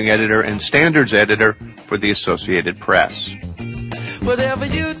Managing Editor and Standards Editor for the Associated Press. Whatever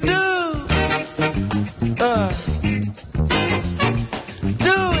you do,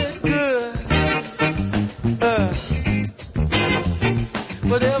 do it good.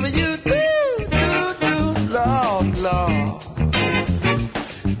 Whatever you do, Lord, Lord.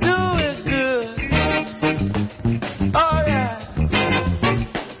 Do it good. All right.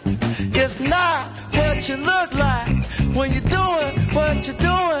 It's not what you look like when you're doing what you're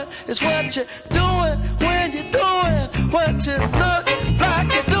doing. It's what you're doing when you're doing what you look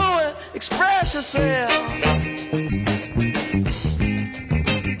like you're doing. Express yourself.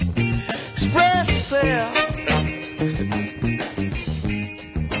 Express yourself.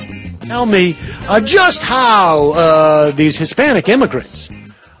 Tell me just how these Hispanic immigrants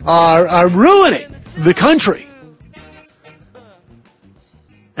are ruining the country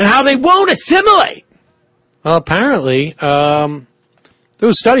and how they won't assimilate. Well, apparently, there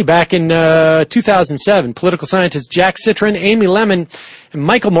was a study back in 2007. Political scientists Jack Citrin, Amy Lemon, and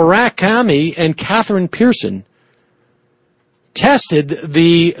Michael Murakami and Catherine Pearson tested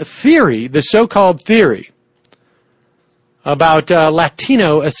the theory, the so-called theory, about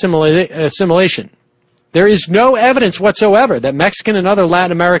Latino assimilation. There is no evidence whatsoever that Mexican and other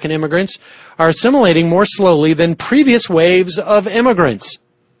Latin American immigrants are assimilating more slowly than previous waves of immigrants.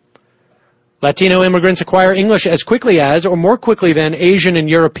 Latino immigrants acquire English as quickly as, or more quickly than, Asian and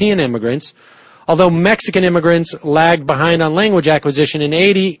European immigrants. Although Mexican immigrants lagged behind on language acquisition in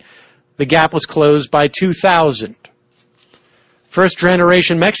 1980, the gap was closed by 2000.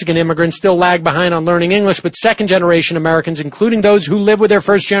 First-generation Mexican immigrants still lag behind on learning English, but second-generation Americans, including those who live with their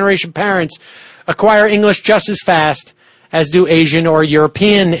first-generation parents, acquire English just as fast as do Asian or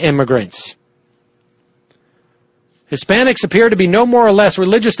European immigrants. Hispanics appear to be no more or less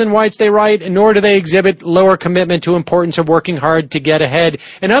religious than whites, they write, nor do they exhibit lower commitment to importance of working hard to get ahead.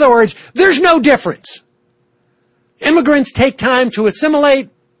 In other words, there's no difference. Immigrants take time to assimilate.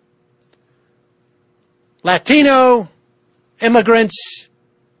 Latino immigrants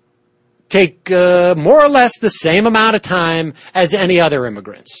take more or less the same amount of time as any other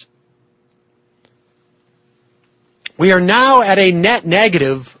immigrants. We are now at a net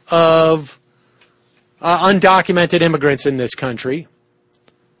negative of undocumented immigrants in this country.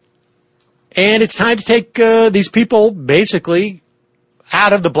 And it's time to take these people basically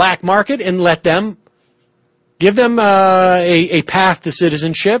out of the black market and give them a path to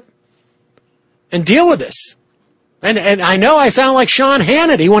citizenship and deal with this. And I know I sound like Sean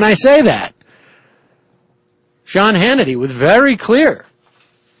Hannity when I say that. Sean Hannity was very clear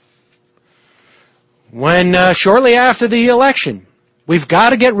when shortly after the election, we've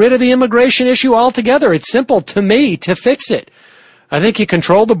got to get rid of the immigration issue altogether. It's simple to me to fix it. I think you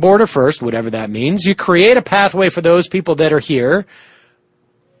control the border first, whatever that means. You create a pathway for those people that are here.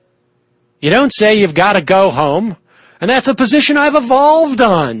 You don't say you've got to go home. And that's a position I've evolved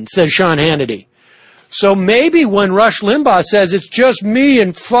on, says Sean Hannity. So maybe when Rush Limbaugh says it's just me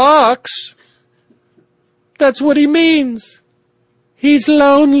and Fox, that's what he means. He's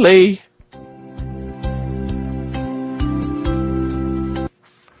lonely.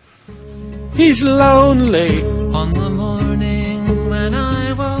 He's lonely. On the morning when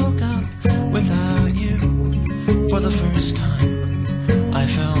I woke up without you, for the first time, I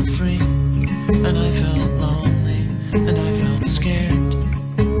felt free, and I felt lonely, and I felt scared.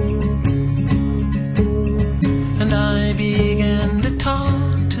 And I began to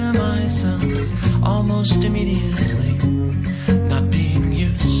talk to myself almost immediately, not being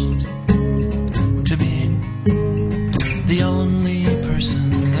used to being the only person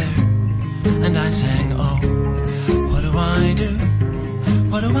there. And I sang, oh, what do I do?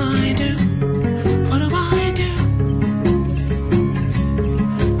 What do I do? What do I do?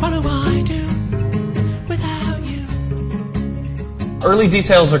 What do I do without you? Early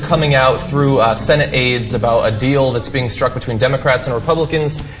details are coming out through Senate aides about a deal that's being struck between Democrats and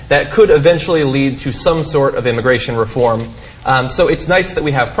Republicans that could eventually lead to some sort of immigration reform. So it's nice that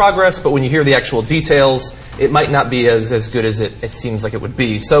we have progress, but when you hear the actual details, it might not be as good as it seems like it would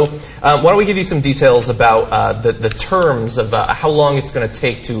be. So why don't we give you some details about the terms of how long it's going to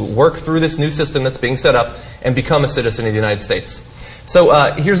take to work through this new system that's being set up and become a citizen of the United States. So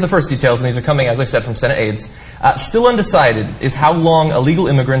here's the first details, and these are coming, as I said, from Senate aides. Still undecided is how long illegal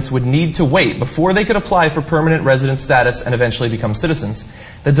immigrants would need to wait before they could apply for permanent resident status and eventually become citizens.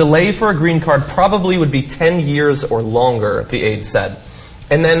 The delay for a green card probably would be 10 years or longer, the aides said.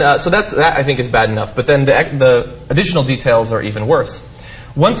 And then, so that I think is bad enough, but then the additional details are even worse.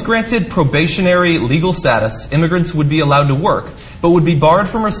 Once granted probationary legal status, immigrants would be allowed to work, but would be barred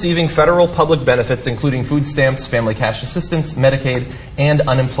from receiving federal public benefits, including food stamps, family cash assistance, Medicaid, and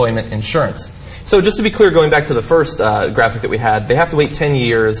unemployment insurance. So just to be clear, going back to the first graphic that we had, they have to wait 10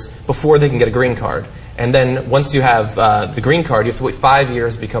 years before they can get a green card. And then once you have the green card, you have to wait 5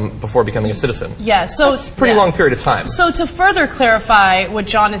 years before becoming a citizen. Yeah, so that's a pretty long period of time. So to further clarify what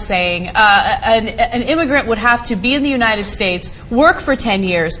John is saying, an immigrant would have to be in the United States, work for 10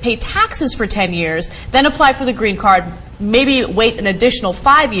 years, pay taxes for 10 years, then apply for the green card, maybe wait an additional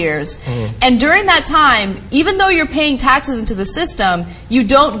 5 years. Mm-hmm. And during that time, even though you're paying taxes into the system, you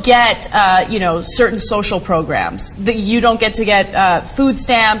don't get, certain social programs. You don't get to get food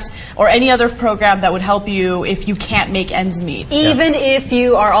stamps or any other program that would help you if you can't make ends meet. Even if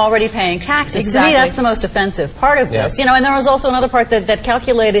you are already paying taxes. Exactly. To me, that's the most offensive part of this. Yeah. And there was also another part that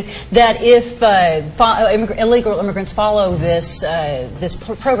calculated that if illegal immigrants follow this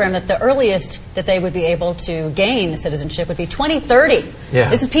program, that the earliest that they would be able to gain citizenship would be 2030. Yeah.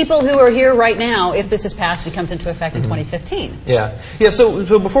 This is people who are here right now if this is passed and comes into effect in 2015. Yeah.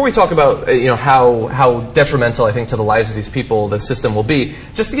 So before we talk about how detrimental I think to the lives of these people the system will be,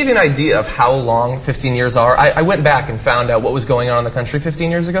 just to give you an idea of how long 15 years are, I went back and found out what was going on in the country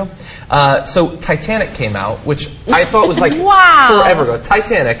 15 years ago. So Titanic came out, which I thought was like wow. forever ago.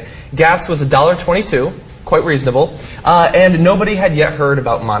 Titanic, gas was $1.22. Quite reasonable. And nobody had yet heard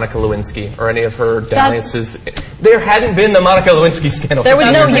about Monica Lewinsky or any of her dalliances. There hadn't been the Monica Lewinsky scandal. There was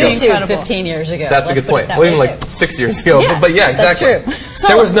no YouTube YouTube 15 years ago. That's a good point. Well, even like 6 years ago. Yeah, but yeah, exactly. That's true. So,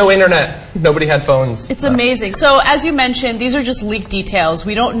 there was no internet. Nobody had phones. It's amazing. So as you mentioned, these are just leaked details.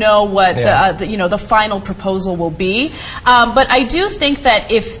 We don't know what the final proposal will be. But I do think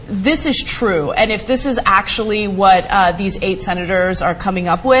that if this is true, and if this is actually what these 8 senators are coming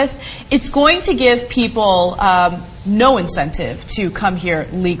up with, it's going to give people no incentive to come here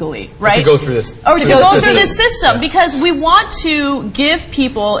legally, right? To go through this. Or to go through this system, because we want to give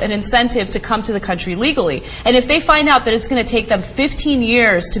people an incentive to come to the country legally. And if they find out that it's going to take them 15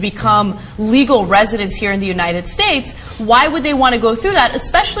 years to become legal residents here in the United States, why would they want to go through that,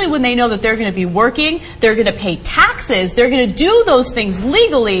 especially when they know that they're going to be working, they're going to pay taxes, they're going to do those things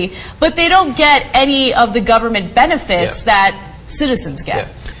legally, but they don't get any of the government benefits that citizens get.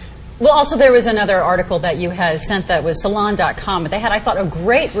 Yeah. Well, also there was another article that you had sent that was Salon.com. They had, I thought, a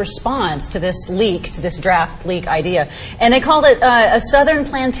great response to this leak, to this draft leak idea. And they called it a Southern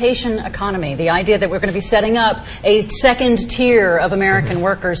plantation economy, the idea that we're going to be setting up a second tier of American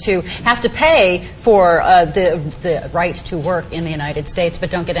workers who have to pay for the right to work in the United States, but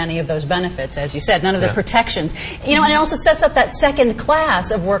don't get any of those benefits, as you said, none of the protections. And it also sets up that second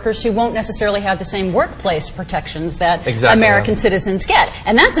class of workers who won't necessarily have the same worktive protections that American citizens get.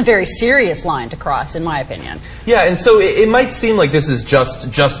 And that's a very serious line to cross, in my opinion. Yeah, and so it might seem like this is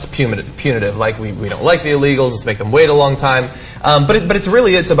just punitive, like we don't like the illegals, let's make them wait a long time. But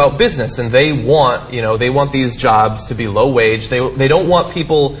it's about business, and they want these jobs to be low wage. They don't want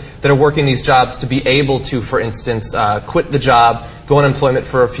people that are working these jobs to be able to, for instance, quit the job, go on unemployment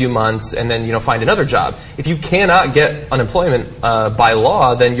for a few months, and then find another job. If you cannot get unemployment by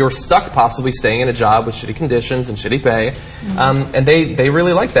law, then you're stuck possibly staying in a job with shitty conditions and shitty pay. And they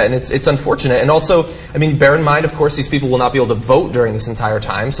really like that, and it's unfortunate. And also, bear in mind, of course, these people will not be able to vote during this entire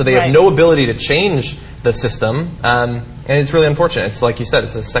time, so they have no ability to change the system. And it's really unfortunate. It's like you said,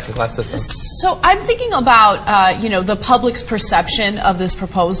 it's a second-class system. So I'm thinking about, the public's perception of this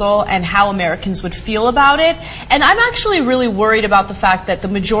proposal and how Americans would feel about it. And I'm actually really worried about the fact that the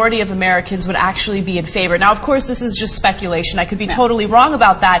majority of Americans would actually be in favor. Now, of course, this is just speculation. I could be totally wrong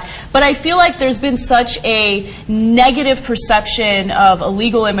about that. But I feel like there's been such a negative perception of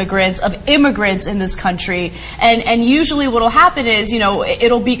illegal immigrants, of immigrants in this country. And usually what will happen is,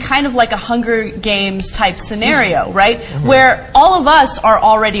 it'll be kind of like a Hunger Games type scenario, right? Where all of us are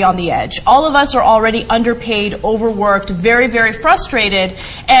already on the edge. All of us are already underpaid, overworked, very, very frustrated,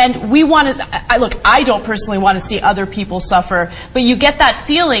 and we want to, look, I don't personally want to see other people suffer, but you get that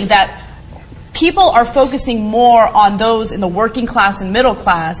feeling that people are focusing more on those in the working class and middle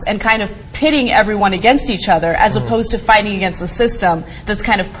class and kind of pitting everyone against each other as opposed to fighting against the system that's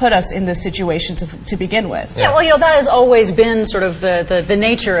kind of put us in this situation to begin with. Yeah, well, that has always been sort of the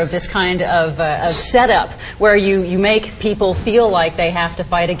nature of this kind of setup where you make people feel like they have to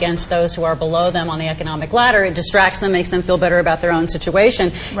fight against those who are below them on the economic ladder. It distracts them, makes them feel better about their own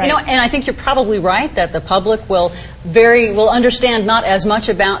situation. Right. And I think you're probably right that the public will understand not as much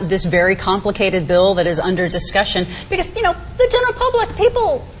about this very complicated bill that is under discussion because, the general public,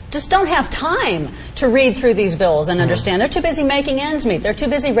 people just don't have time to read through these bills and understand. They're too busy making ends meet. They're too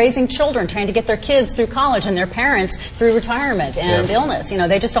busy raising children, trying to get their kids through college and their parents through retirement and illness.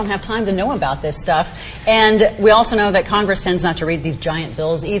 They just don't have time to know about this stuff. And we also know that Congress tends not to read these giant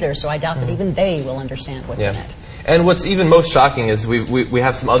bills either, so I doubt that even they will understand what's in it. And what's even most shocking is we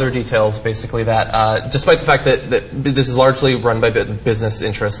have some other details, basically, that despite the fact that this is largely run by business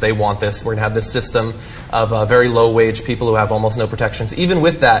interests, they want this. We're going to have this system of very low-wage people who have almost no protections. Even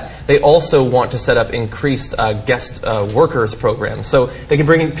with that, they also want to set up increased guest workers programs, so they can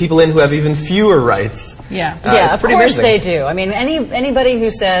bring people in who have even fewer rights. Of course amazing. They do. Anybody who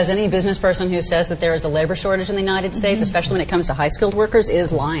says, any business person who says that there is a labor shortage in the United States, especially when it comes to high-skilled workers,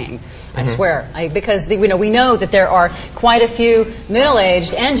 is lying. I swear. Because we know that there are quite a few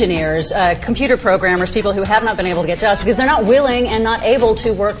middle-aged engineers, computer programmers, people who have not been able to get jobs because they're not willing and not able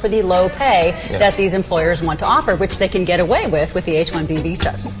to work for the low pay that these employers want to offer, which they can get away with the H-1B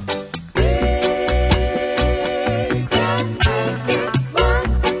visas.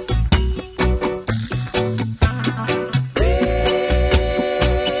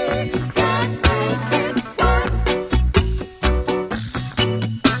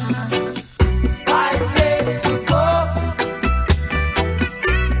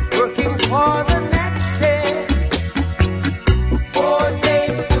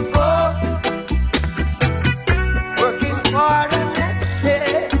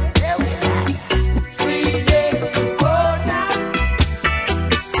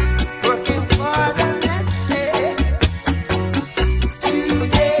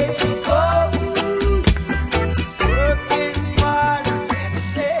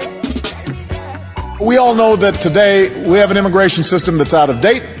 We all know that today we have an immigration system that's out of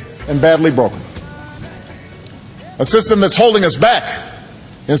date and badly broken. A system that's holding us back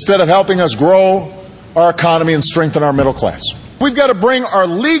instead of helping us grow our economy and strengthen our middle class. We've got to bring our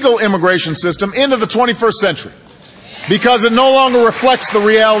legal immigration system into the 21st century because it no longer reflects the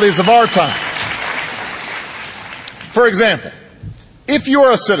realities of our time. For example, if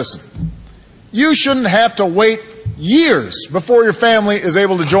you're a citizen, you shouldn't have to wait years before your family is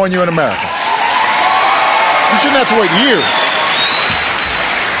able to join you in America. You shouldn't have to wait years.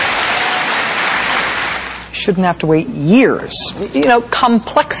 You shouldn't have to wait years.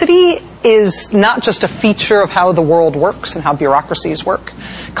 Complexity is not just a feature of how the world works and how bureaucracies work.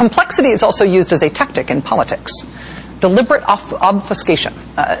 Complexity is also used as a tactic in politics. Deliberate obfuscation,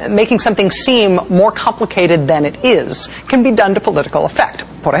 making something seem more complicated than it is, can be done to political effect.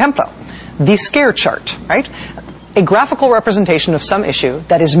 Por ejemplo, the scare chart, right? A graphical representation of some issue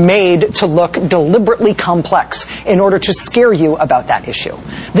that is made to look deliberately complex in order to scare you about that issue.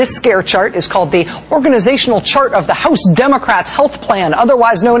 This scare chart is called the Organizational Chart of the House Democrats' Health Plan,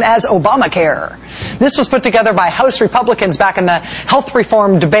 otherwise known as Obamacare. This was put together by House Republicans back in the health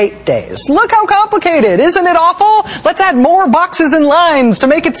reform debate days. Look how complicated, isn't it awful? Let's add more boxes and lines to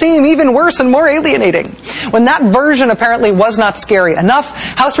make it seem even worse and more alienating. When that version apparently was not scary enough,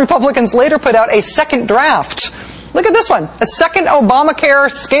 House Republicans later put out a second draft Look at this one, a second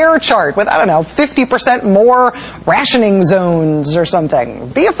Obamacare scare chart with, 50% more rationing zones or something.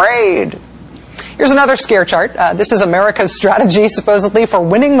 Be afraid. Here's another scare chart. This is America's strategy, supposedly, for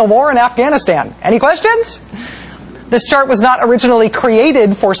winning the war in Afghanistan. Any questions? This chart was not originally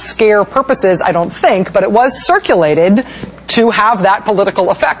created for scare purposes, I don't think, but it was circulated to have that political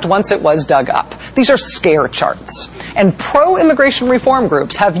effect once it was dug up. These are scare charts. And pro-immigration reform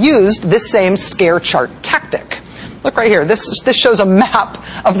groups have used this same scare chart tactic. Look right here. This shows a map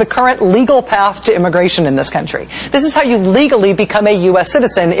of the current legal path to immigration in this country. This is how you legally become a U.S.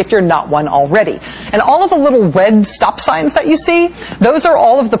 citizen if you're not one already. And all of the little red stop signs that you see, those are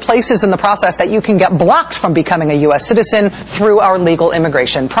all of the places in the process that you can get blocked from becoming a U.S. citizen through our legal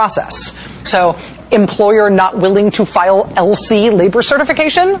immigration process. So, employer not willing to file LC labor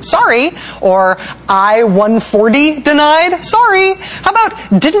certification? Sorry. Or I-140 denied? Sorry. How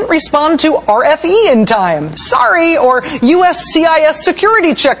about didn't respond to RFE in time? Sorry. Or USCIS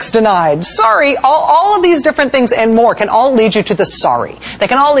security checks denied? Sorry. All of these different things and more can all lead you to the sorry. They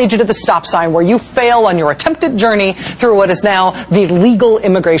can all lead you to the stop sign where you fail on your attempted journey through what is now the legal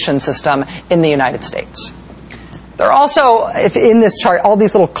immigration system in the United States. There are also, in this chart, all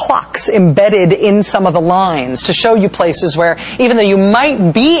these little clocks embedded in some of the lines to show you places where, even though you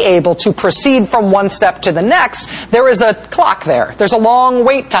might be able to proceed from one step to the next, there is a clock there. There's a long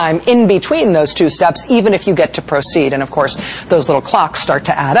wait time in between those two steps, even if you get to proceed. And of course, those little clocks start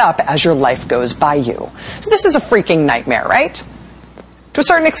to add up as your life goes by you. So this is a freaking nightmare, right? To a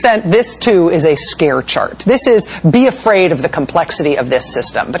certain extent, this too is a scare chart. This is be afraid of the complexity of this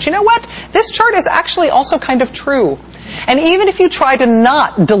system. But you know what? This chart is actually also kind of true. And even if you try to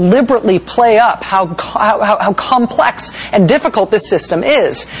not deliberately play up how complex and difficult this system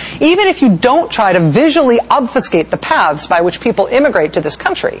is, even if you don't try to visually obfuscate the paths by which people immigrate to this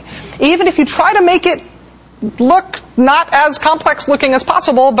country, even if you try to make it look not as complex looking as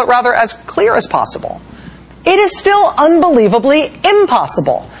possible, but rather as clear as possible, it is still unbelievably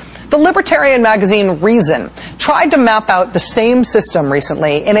impossible. The libertarian magazine Reason tried to map out the same system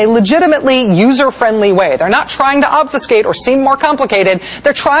recently in a legitimately user-friendly way. They're not trying to obfuscate or seem more complicated.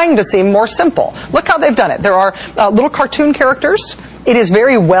 They're trying to seem more simple. Look how they've done it. There are little cartoon characters. It is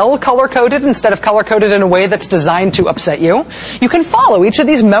very well color-coded instead of color-coded in a way that's designed to upset you. You can follow each of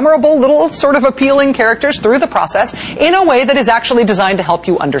these memorable little sort of appealing characters through the process in a way that is actually designed to help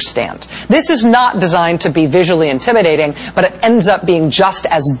you understand. This is not designed to be visually intimidating, but it ends up being just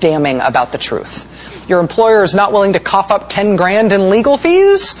as damning about the truth. Your employer is not willing to cough up 10 grand in legal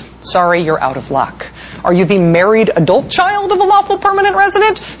fees? Sorry, you're out of luck. Are you the married adult child of a lawful permanent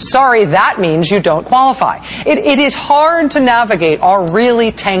resident? Sorry, that means you don't qualify. It is hard to navigate our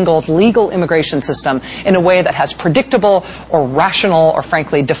really tangled legal immigration system in a way that has predictable or rational or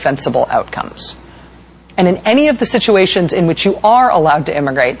frankly defensible outcomes. And in any of the situations in which you are allowed to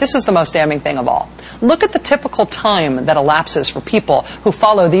immigrate, this is the most damning thing of all. Look at the typical time that elapses for people who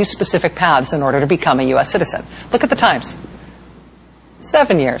follow these specific paths in order to become a U.S. citizen. Look at the times.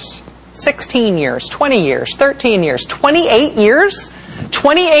 7 years. 16 years, 20 years, 13 years, 28 years?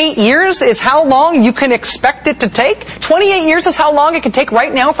 28 years is how long you can expect it to take? 28 years is how long it can take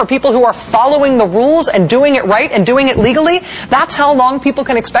right now for people who are following the rules and doing it right and doing it legally? That's how long people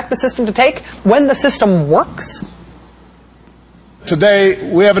can expect the system to take when the system works?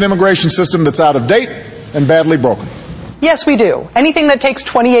 Today, we have an immigration system that's out of date and badly broken. Yes, we do. Anything that takes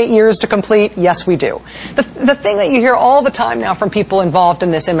 28 years to complete, yes, we do. The thing that you hear all the time now from people involved in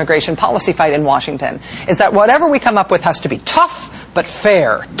this immigration policy fight in Washington is that whatever we come up with has to be tough but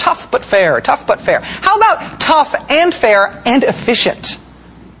fair, tough but fair, tough but fair. How about tough and fair and efficient?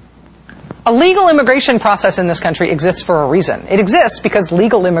 A legal immigration process in this country exists for a reason. It exists because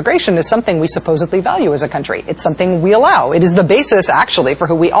legal immigration is something we supposedly value as a country. It's something we allow. It is the basis, actually, for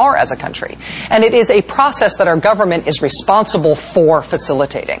who we are as a country. And it is a process that our government is responsible for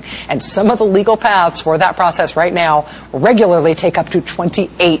facilitating. And some of the legal paths for that process right now regularly take up to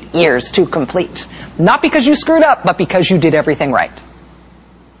 28 years to complete. Not because you screwed up, but because you did everything right.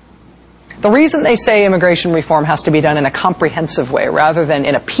 The reason they say immigration reform has to be done in a comprehensive way rather than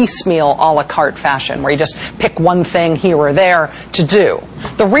in a piecemeal a la carte fashion where you just pick one thing here or there to do.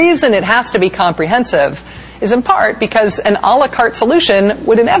 The reason it has to be comprehensive is in part because an a la carte solution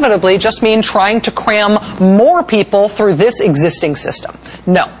would inevitably just mean trying to cram more people through this existing system.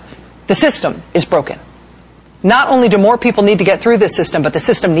 No, the system is broken. Not only do more people need to get through this system, but the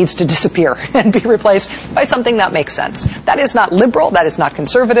system needs to disappear and be replaced by something that makes sense. That is not liberal. That is not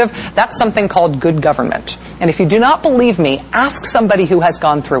conservative. That's something called good government. And if you do not believe me, ask somebody who has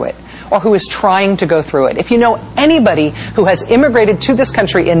gone through it or who is trying to go through it. If you know anybody who has immigrated to this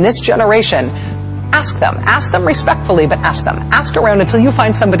country in this generation, Ask them. Ask them respectfully, but ask them. Ask around until you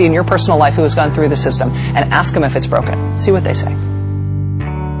find somebody in your personal life who has gone through the system, and ask them if it's broken. See what they say.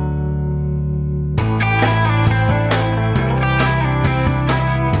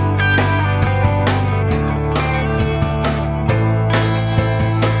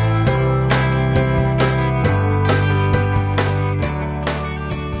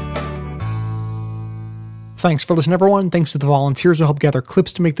 Thanks for listening, everyone. Thanks to the volunteers who helped gather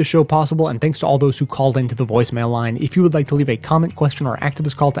clips to make the show possible, and thanks to all those who called into the voicemail line. If you would like to leave a comment, question, or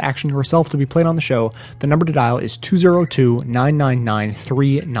activist call to action yourself to be played on the show, the number to dial is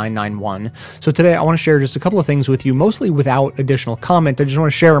 202-999-3991. So today I want to share just a couple of things with you, mostly without additional comment. I just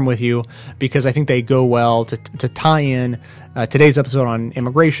want to share them with you because I think they go well to tie in today's episode on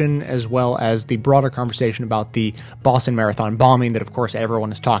immigration, as well as the broader conversation about the Boston Marathon bombing that, of course,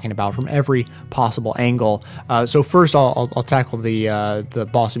 everyone is talking about from every possible angle. So first, I'll tackle the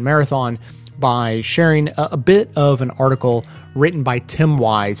Boston Marathon by sharing a bit of an article written by Tim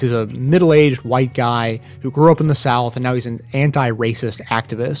Wise. He's a middle-aged white guy who grew up in the South, and now he's an anti-racist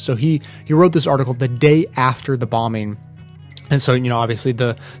activist. So he wrote this article the day after the bombing. And so, obviously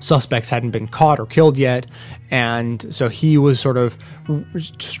the suspects hadn't been caught or killed yet. And so he was sort of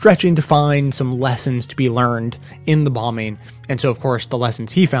stretching to find some lessons to be learned in the bombing. And so, of course, the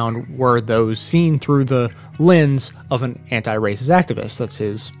lessons he found were those seen through the lens of an anti-racist activist. That's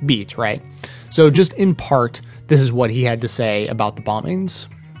his beat, right? So just in part, this is what he had to say about the bombings.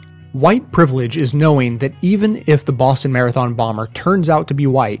 White privilege is knowing that even if the Boston Marathon bomber turns out to be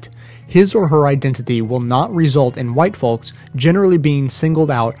white, his or her identity will not result in white folks generally being singled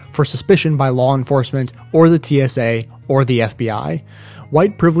out for suspicion by law enforcement or the TSA or the FBI.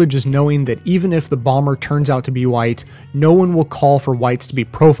 White privilege is knowing that even if the bomber turns out to be white, no one will call for whites to be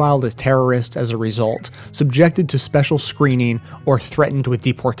profiled as terrorists as a result, subjected to special screening, or threatened with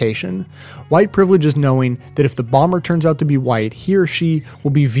deportation. White privilege is knowing that if the bomber turns out to be white, he or she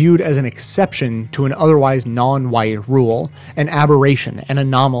will be viewed as an exception to an otherwise non-white rule, an aberration, an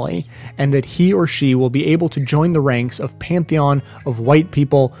anomaly, and that he or she will be able to join the ranks of pantheon of white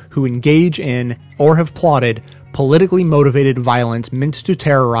people who engage in, or have plotted, politically motivated violence meant to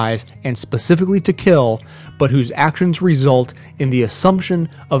terrorize and specifically to kill, but whose actions result in the assumption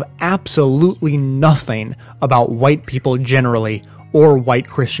of absolutely nothing about white people generally, or white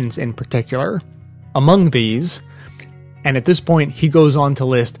Christians in particular. Among these, and at this point he goes on to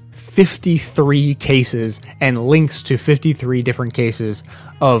list 53 cases and links to 53 different cases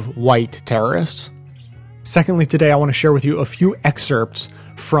of white terrorists. Secondly, today I want to share with you a few excerpts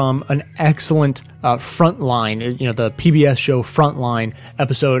from an excellent Frontline, the PBS show Frontline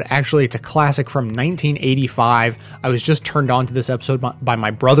episode. Actually, it's a classic from 1985. I was just turned on to this episode by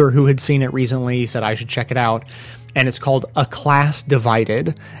my brother, who had seen it recently. He said I should check it out. And it's called A Class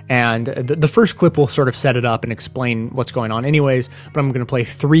Divided. And the first clip will sort of set it up and explain what's going on anyways, but I'm going to play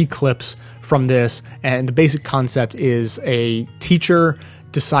 3 clips from this. And the basic concept is a teacher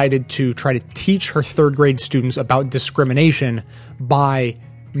decided to try to teach her 3rd grade students about discrimination by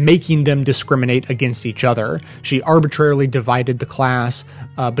making them discriminate against each other. She arbitrarily divided the class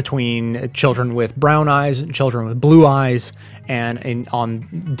between children with brown eyes and children with blue eyes, and on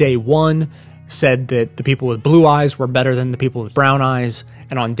day 1 said that the people with blue eyes were better than the people with brown eyes,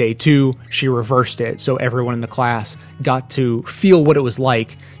 and on day 2 she reversed it, so everyone in the class got to feel what it was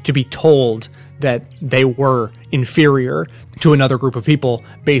like to be told that they were inferior to another group of people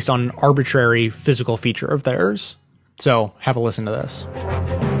based on an arbitrary physical feature of theirs. So, have a listen to this.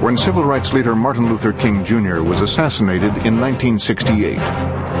 When civil rights leader Martin Luther King Jr. was assassinated in 1968,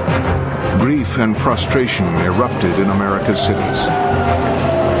 grief and frustration erupted in America's cities.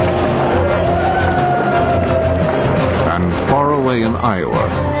 And far away in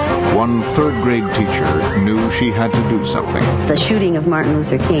Iowa, one 3rd grade teacher knew she had to do something. The shooting of Martin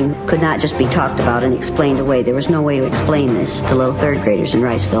Luther King could not just be talked about and explained away. There was no way to explain this to little 3rd graders in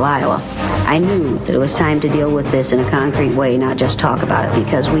Riceville, Iowa. I knew that it was time to deal with this in a concrete way, not just talk about it,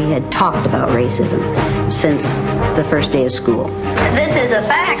 because we had talked about racism since the first day of school. This is a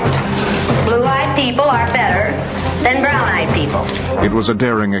fact. Blue-eyed people are better than brown-eyed people. It was a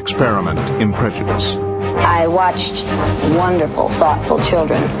daring experiment in prejudice. I watched wonderful, thoughtful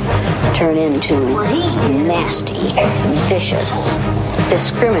children turn into nasty, vicious,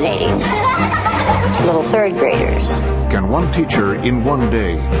 discriminating little 3rd graders. Can one teacher in one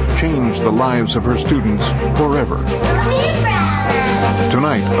day change the lives of her students forever?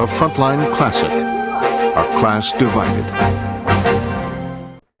 Tonight, a Frontline classic, A Class Divided.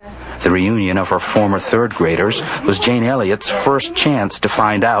 The reunion of her former 3rd graders was Jane Elliott's first chance to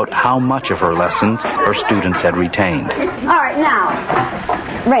find out how much of her lessons her students had retained. All right, now,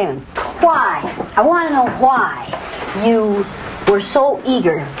 Raymond, why I want to know why you were so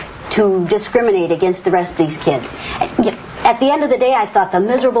eager to discriminate against the rest of these kids. At the end of the day, I thought the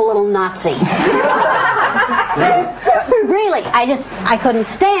miserable little Nazi. Really, I couldn't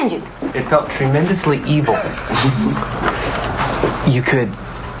stand you. It felt tremendously evil.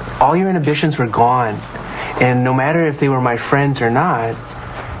 All your inhibitions were gone, and no matter if they were my friends or not,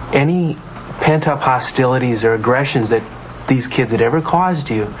 any pent-up hostilities or aggressions that these kids had ever caused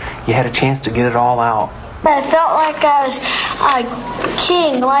you had a chance to get it all out. I felt like I was a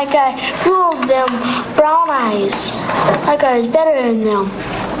king, like I ruled them brown eyes, like I was better than them.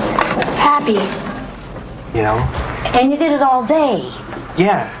 Happy. You know? And you did it all day.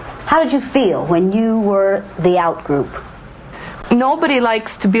 Yeah. How did you feel when you were the out group? Nobody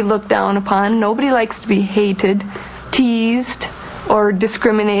likes to be looked down upon. Nobody likes to be hated, teased, or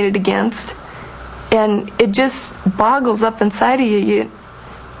discriminated against. And it just boggles up inside of you.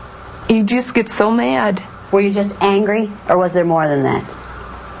 You just get so mad. Were you just angry, or was there more than that?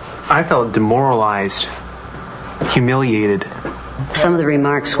 I felt demoralized, humiliated. Some of the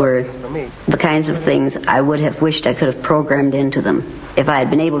remarks were the kinds of things I would have wished I could have programmed into them. If I had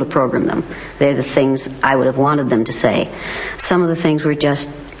been able to program them, they're the things I would have wanted them to say. Some of the things were just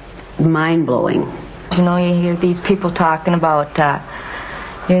mind-blowing. You know, you hear these people talking about,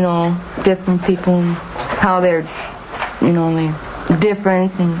 different people, how they're,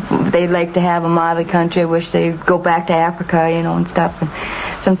 different, and they'd like to have them out of the country. I wish they'd go back to Africa, and stuff. And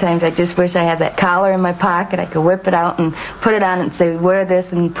sometimes I just wish I had that collar in my pocket. I could whip it out and put it on and say, wear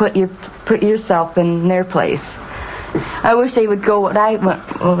this and put yourself in their place. I wish they would go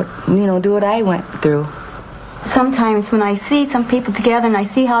do what I went through. Sometimes when I see some people together and I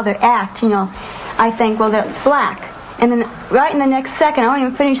see how they act, I think, well, that's black. And then right in the next second, I don't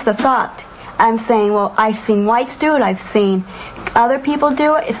even finish the thought. I'm saying, well, I've seen whites do it, I've seen other people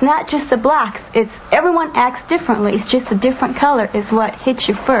do it. It's not just the blacks. It's everyone acts differently. It's just a different color is what hits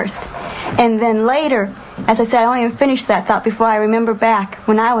you first. And then later, as I said, I don't even finish that thought before I remember back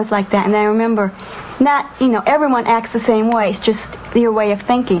when I was like that. And then I remember everyone acts the same way. It's just your way of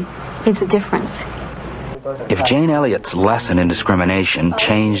thinking is the difference. If Jane Elliott's lesson in discrimination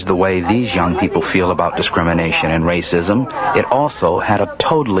changed the way these young people feel about discrimination and racism, it also had a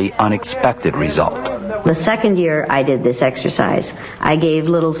totally unexpected result. The second year I did this exercise, I gave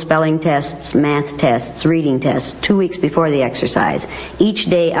little spelling tests, math tests, reading tests 2 weeks before the exercise, each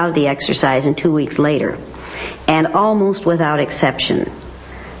day of the exercise and 2 weeks later. And almost without exception,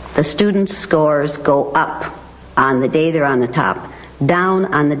 the students' scores go up on the day they're on the top,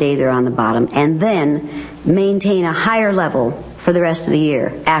 down on the day they're on the bottom, and then maintain a higher level for the rest of the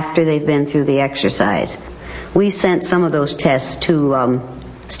year after they've been through the exercise. We sent some of those tests to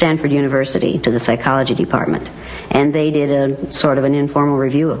Stanford University, to the psychology department, and they did a sort of an informal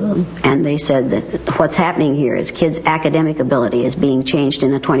review of them, and they said that what's happening here is kids' academic ability is being changed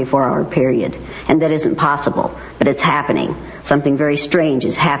in a 24-hour period, and that isn't possible, but it's happening. Something very strange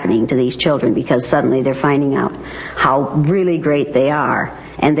is happening to these children because suddenly they're finding out how really great they are,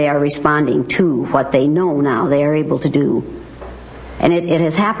 and they are responding to what they know now they are able to do. And it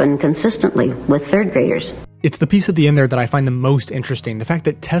has happened consistently with third graders. It's the piece at the end there that I find the most interesting. The fact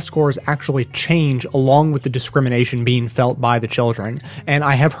that test scores actually change along with the discrimination being felt by the children. And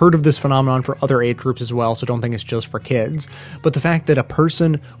I have heard of this phenomenon for other age groups as well, so don't think it's just for kids. But the fact that a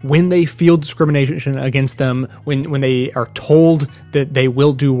person, when they feel discrimination against them, when they are told that they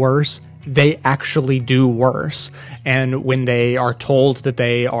will do worse, they actually do worse. And when they are told that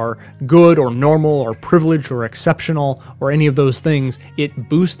they are good or normal or privileged or exceptional or any of those things, it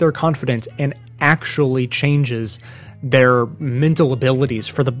boosts their confidence and actually changes their mental abilities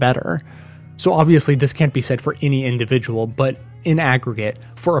for the better. So obviously this can't be said for any individual, but in aggregate,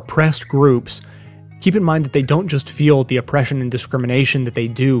 for oppressed groups, keep in mind that they don't just feel the oppression and discrimination that they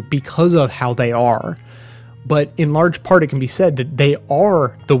do because of how they are, but in large part it can be said that they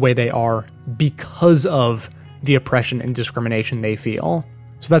are the way they are because of the oppression and discrimination they feel.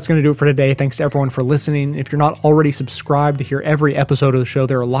 So that's going to do it for today. Thanks to everyone for listening. If you're not already subscribed to hear every episode of the show,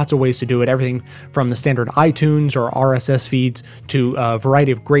 there are lots of ways to do it. Everything from the standard iTunes or RSS feeds to a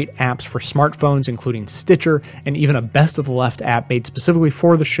variety of great apps for smartphones, including Stitcher, and even a Best of the Left app made specifically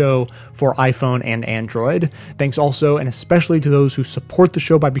for the show for iPhone and Android. Thanks also and especially to those who support the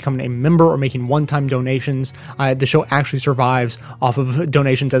show by becoming a member or making one-time donations. The show actually survives off of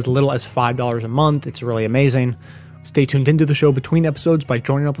donations as little as $5 a month. It's really amazing. Stay tuned into the show between episodes by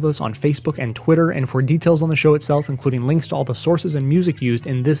joining up with us on Facebook and Twitter, and for details on the show itself, including links to all the sources and music used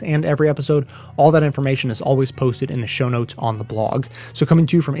in this and every episode, all that information is always posted in the show notes on the blog. So coming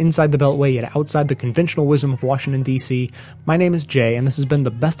to you from inside the Beltway yet outside the conventional wisdom of Washington, D.C., my name is Jay, and this has been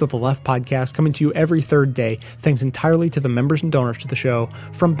the Best of the Left podcast, coming to you every third day, thanks entirely to the members and donors to the show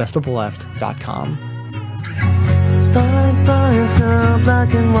from bestoftheleft.com. Fine lines now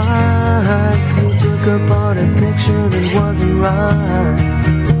black and white, 'cause you took apart a picture that wasn't right.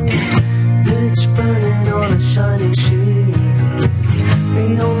 Pitch burning on a shining sheet,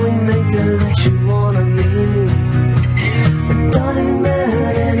 the only maker that you wanna meet. A dying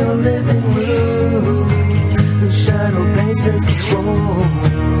man in a living room, whose shadow paces the floor.